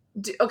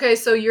 Okay,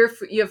 so you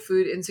have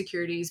food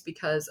insecurities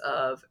because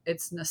of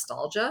it's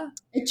nostalgia?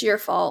 It's your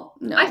fault.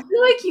 No. I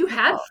feel like you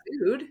had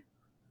food.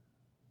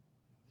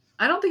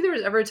 I don't think there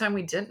was ever a time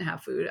we didn't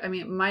have food. I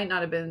mean, it might not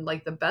have been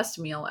like the best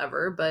meal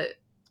ever, but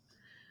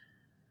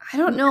I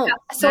don't know.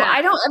 So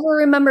I don't ever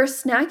remember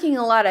snacking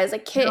a lot as a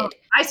kid. No,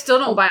 I still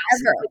don't buy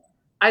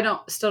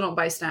still don't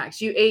buy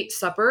snacks. You ate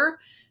supper,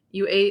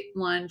 you ate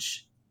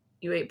lunch,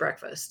 you ate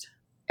breakfast.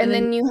 And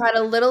then you had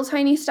a little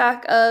tiny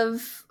stack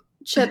of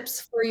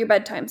chips for your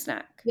bedtime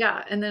snack.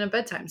 Yeah, and then a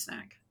bedtime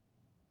snack.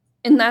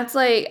 And that's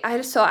like,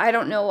 I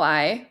don't know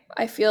why.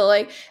 I feel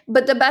like,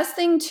 but the best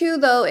thing too,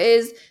 though,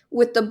 is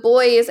with the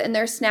boys and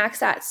their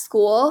snacks at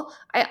school,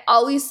 I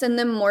always send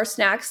them more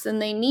snacks than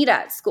they need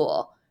at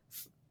school.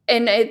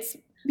 And it's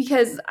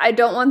because I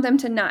don't want them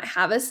to not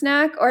have a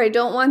snack, or I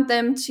don't want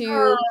them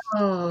to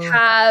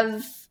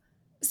have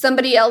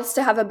somebody else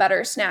to have a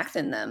better snack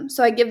than them.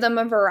 So I give them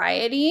a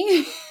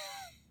variety.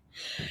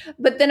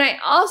 But then I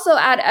also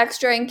add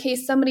extra in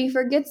case somebody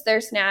forgets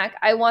their snack.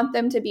 I want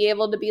them to be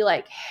able to be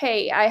like,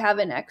 hey, I have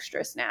an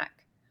extra snack.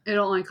 It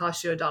only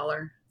costs you $1.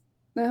 Oh,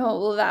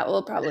 well, that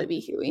will probably be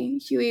Huey.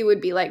 Huey would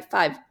be like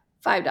 $5.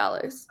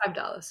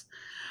 $5.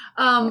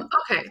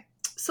 Okay,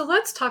 so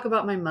let's talk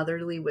about my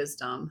motherly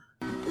wisdom.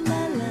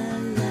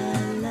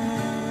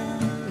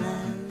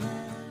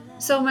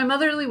 So my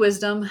motherly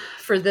wisdom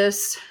for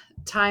this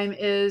time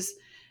is,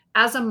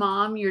 as a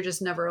mom, you're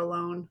just never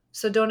alone.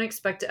 So don't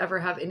expect to ever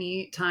have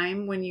any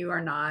time when you are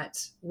not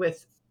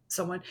with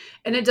someone.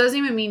 And it doesn't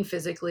even mean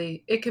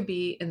physically. It could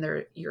be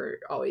you're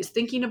always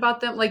thinking about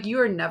them. Like you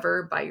are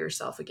never by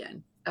yourself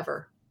again,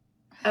 ever.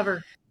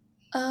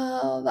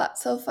 Oh,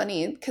 that's so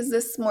funny. Because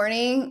this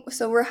morning,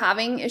 so we're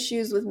having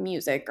issues with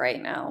music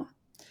right now.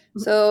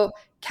 So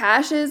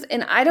Cash is,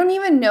 and I don't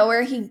even know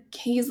where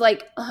he's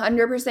like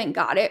 100%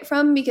 got it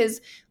from, because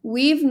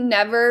we've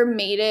never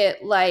made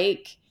it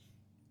like,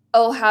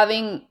 oh,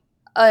 having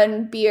a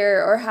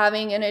beer or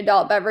having an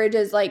adult beverage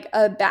is like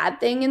a bad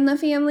thing in the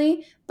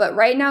family. But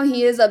right now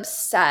he is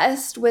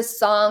obsessed with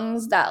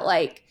songs that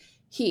like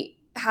he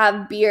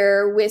have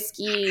beer,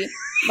 whiskey,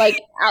 like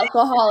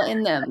alcohol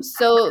in them.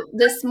 So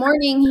this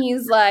morning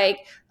he's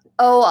like,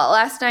 oh,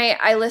 last night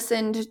I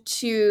listened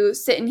to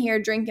Sitting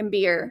Here Drinking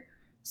Beer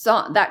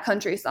song, that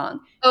country song.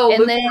 Oh,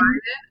 and then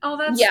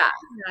that's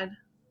good.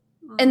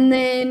 And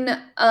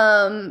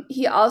then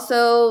he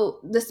also,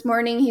 this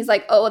morning, he's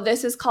like, oh,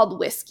 this is called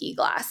whiskey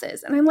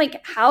glasses. And I'm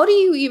like, how do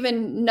you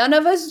even, none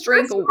of us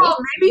drink whiskey.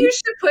 Maybe you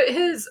should put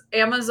his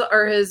Amazon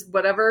or his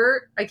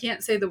whatever, I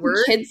can't say the word.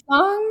 Kids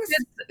songs?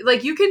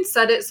 Like you can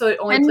set it so it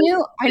only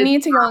I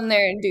need to go in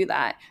there and do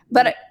that.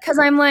 But because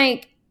I'm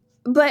like,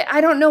 but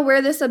I don't know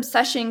where this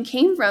obsession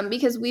came from,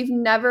 because we've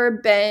never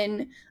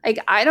been, like,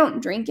 I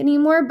don't drink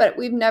anymore, but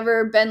we've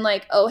never been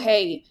like, oh,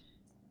 hey,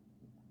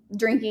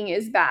 drinking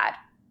is bad.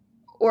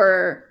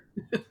 or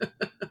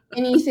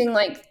anything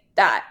like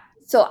that.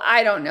 So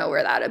I don't know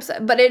where that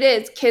upset, but it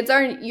is.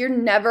 You're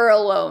never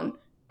alone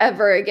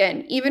ever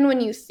again. Even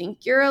when you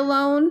think you're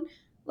alone,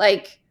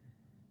 like,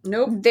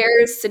 nope,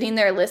 they're sitting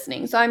there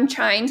listening. So I'm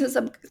trying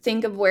to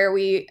think of where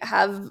we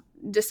have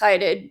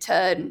decided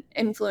to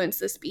influence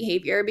this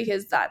behavior,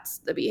 because that's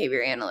the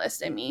behavior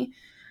analyst in me.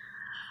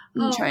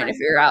 I'm trying to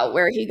figure out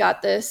where he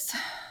got this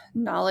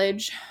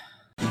knowledge.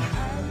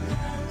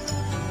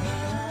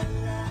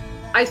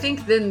 I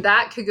think then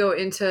that could go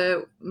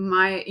into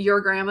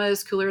your grandma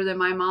is cooler than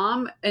my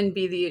mom, and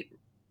be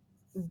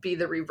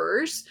the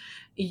reverse.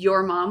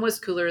 Your mom was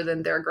cooler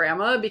than their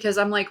grandma, because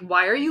I'm like,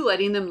 why are you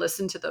letting them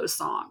listen to those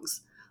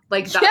songs?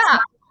 Like, that's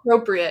not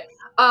appropriate.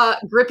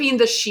 Gripping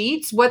the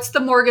Sheets. What's the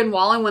Morgan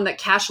Wallen one that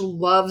Cash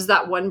loves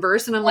that one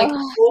verse? And I'm like,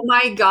 oh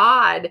my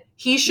God,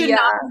 he should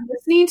not be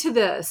listening to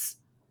this.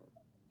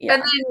 Yeah.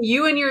 And then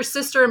you and your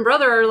sister and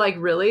brother are like,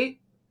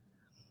 really?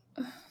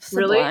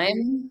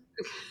 Sublime.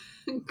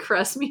 Really?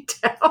 Caress me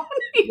down.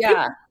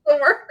 Yeah. The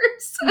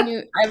words.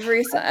 Knew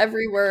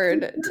every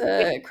word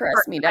to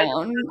caress me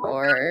down.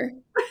 Or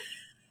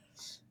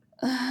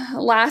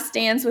Last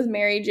Dance with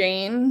Mary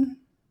Jane.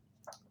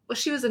 Well,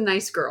 she was a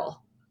nice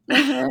girl.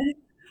 Uh-huh.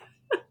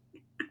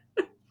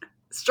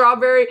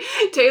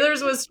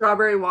 Taylor's was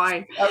Strawberry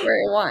Wine.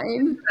 Strawberry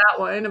Wine. That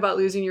one about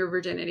losing your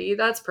virginity.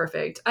 That's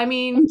perfect. I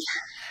mean,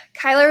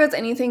 Kyler was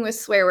anything with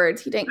swear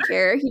words. He didn't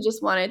care. He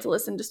just wanted to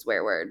listen to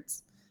swear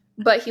words,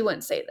 but he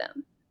wouldn't say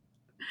them.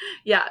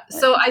 Yeah.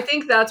 So I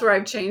think that's where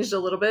I've changed a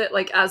little bit.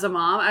 Like, as a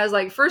mom, I was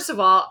like, first of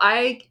all,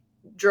 I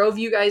drove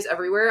you guys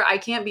everywhere. I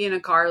can't be in a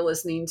car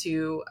listening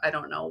to, I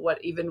don't know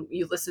what even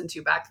you listened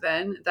to back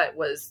then that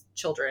was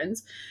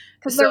children's.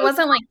 Because there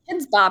wasn't like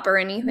Kids Bop or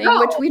anything,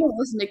 which we don't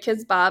listen to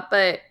Kids Bop,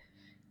 but.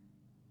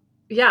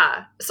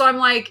 Yeah. So I'm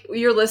like,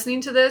 you're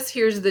listening to this.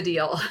 Here's the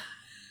deal.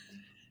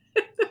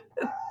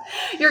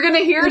 You're going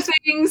to hear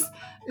things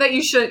that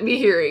you shouldn't be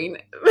hearing.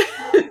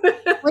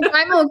 Which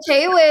I'm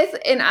okay with,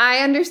 and I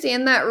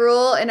understand that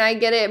rule, and I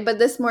get it. But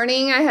this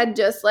morning I had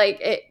just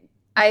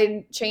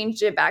I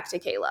changed it back to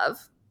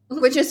K-Love,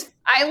 which is,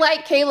 I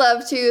like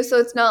K-Love too, so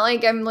it's not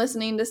like I'm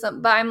listening to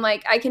something, but I'm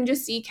like, I can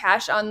just see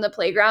Cash on the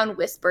playground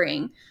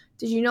whispering,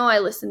 did you know I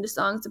listen to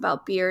songs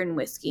about beer and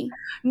whiskey?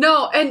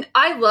 No, and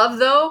I love,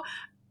 though,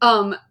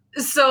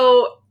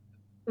 so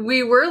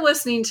we were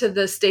listening to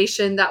the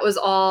station that was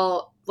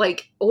all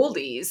like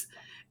oldies.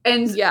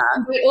 And by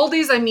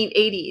oldies, I mean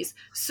 80s.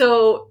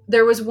 So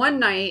there was one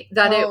night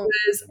that it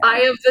was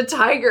Eye of the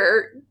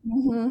Tiger.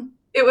 Mm-hmm.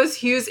 It was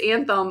Hugh's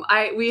anthem.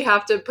 We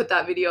have to put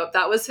that video up.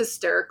 That was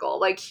hysterical.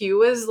 Like, Hugh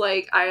was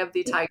like Eye of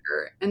the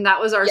Tiger. And that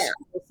was our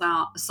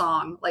school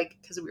song, like,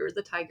 because we were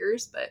the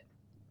Tigers, but.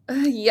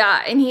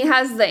 Yeah. And he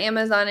has the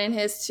Amazon in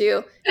his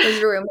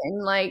room,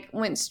 and like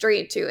went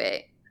straight to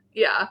it.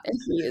 Yeah. And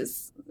he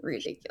is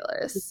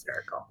ridiculous.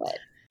 Hysterical. But.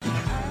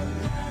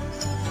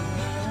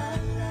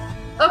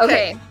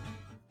 Okay.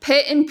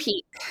 Pit and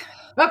peak.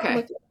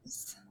 Okay.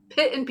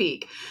 Pit and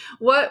peak.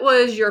 What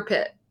was your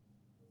pit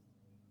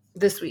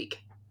this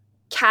week?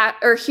 Cat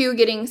or Hugh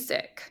getting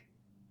sick.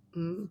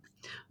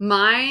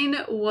 Mine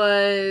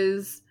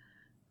was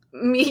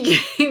me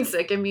getting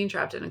sick and being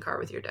trapped in a car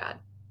with your dad.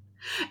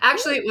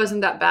 Actually, it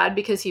wasn't that bad,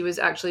 because he was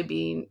actually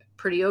being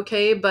pretty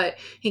okay, but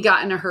he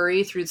got in a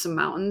hurry through some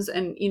mountains,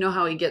 and you know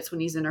how he gets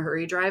when he's in a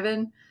hurry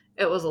driving?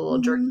 It was a little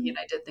jerky, and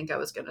I did think I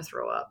was going to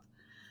throw up.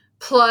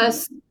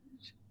 Plus,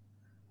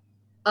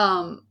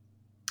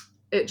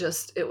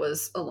 it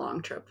was a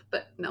long trip,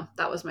 but no,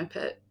 that was my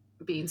pit,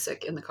 being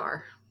sick in the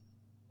car.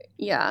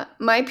 Yeah.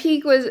 My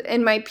peak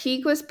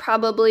was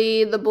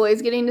probably the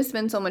boys getting to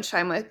spend so much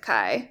time with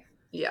Kai.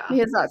 Yeah.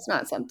 Because that's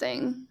not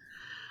something.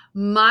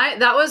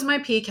 That was my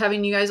peak,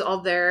 having you guys all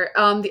there.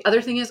 The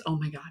other thing is, oh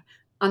my God,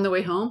 on the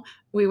way home,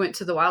 we went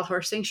to the wild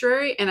horse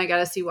sanctuary, and I got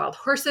to see wild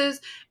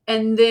horses.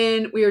 And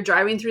then we were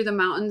driving through the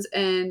mountains,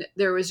 and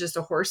there was just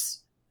a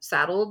horse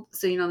saddled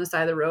sitting on the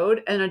side of the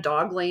road, and a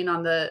dog laying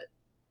on the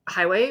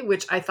highway,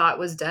 which I thought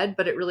was dead,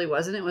 but it really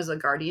wasn't. It was a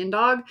guardian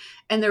dog.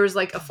 And there was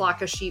like a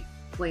flock of sheep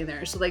laying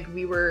there. So like,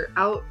 we were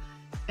out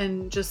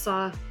and just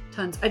saw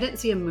tons. I didn't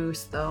see a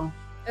moose though.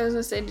 I was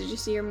gonna say, did you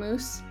see your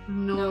moose?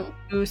 No.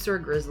 Moose or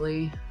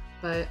grizzly,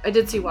 but I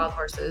did see wild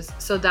horses.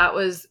 So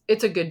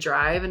it's a good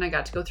drive. And I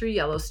got to go through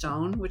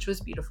Yellowstone, which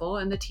was beautiful,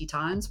 and the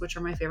Tetons, which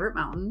are my favorite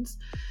mountains.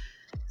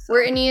 So.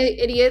 Were any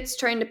idiots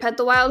trying to pet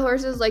the wild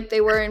horses like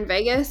they were in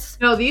Vegas?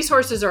 No, these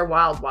horses are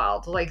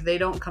wild. Like, they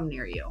don't come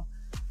near you.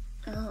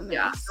 Oh, nice.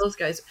 Yeah, those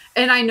guys.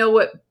 And I know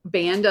what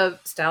band of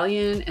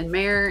stallion and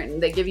mare,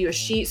 and they give you a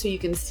sheet so you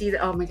can see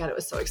that. Oh my God, it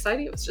was so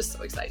exciting. It was just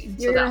so exciting.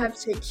 You're going to have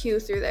to take Q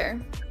through there.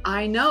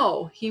 I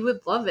know. He would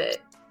love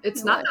it.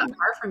 It's not that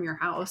far from your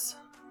house.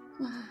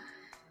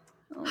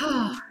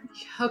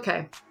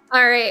 Okay.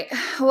 All right.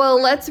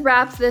 Well, let's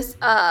wrap this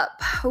up.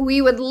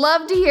 We would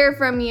love to hear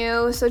from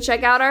you. So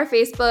check out our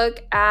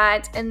Facebook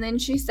at And Then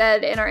She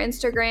Said, and our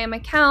Instagram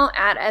account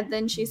at And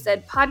Then She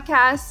Said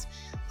Podcast.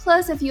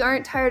 Plus, if you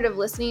aren't tired of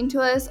listening to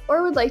us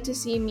or would like to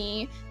see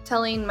me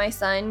telling my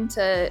son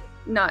to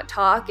not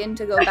talk and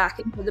to go back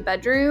into the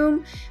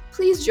bedroom,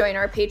 please join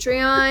our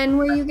Patreon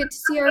where you get to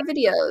see our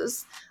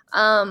videos.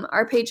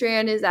 Our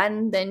Patreon is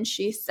And Then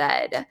She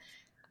Said.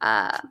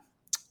 I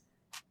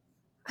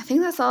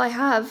think that's all I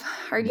have.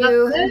 Have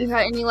you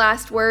got any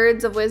last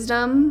words of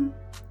wisdom?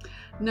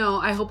 No,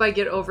 I hope I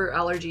get over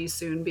allergies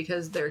soon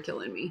because they're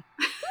killing me.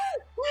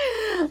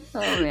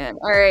 Oh, man.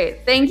 All right.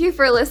 Thank you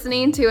for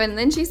listening to And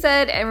Then She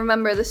Said. And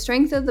remember, the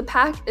strength of the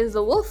pack is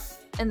the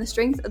wolf, and the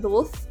strength of the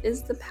wolf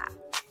is the pack.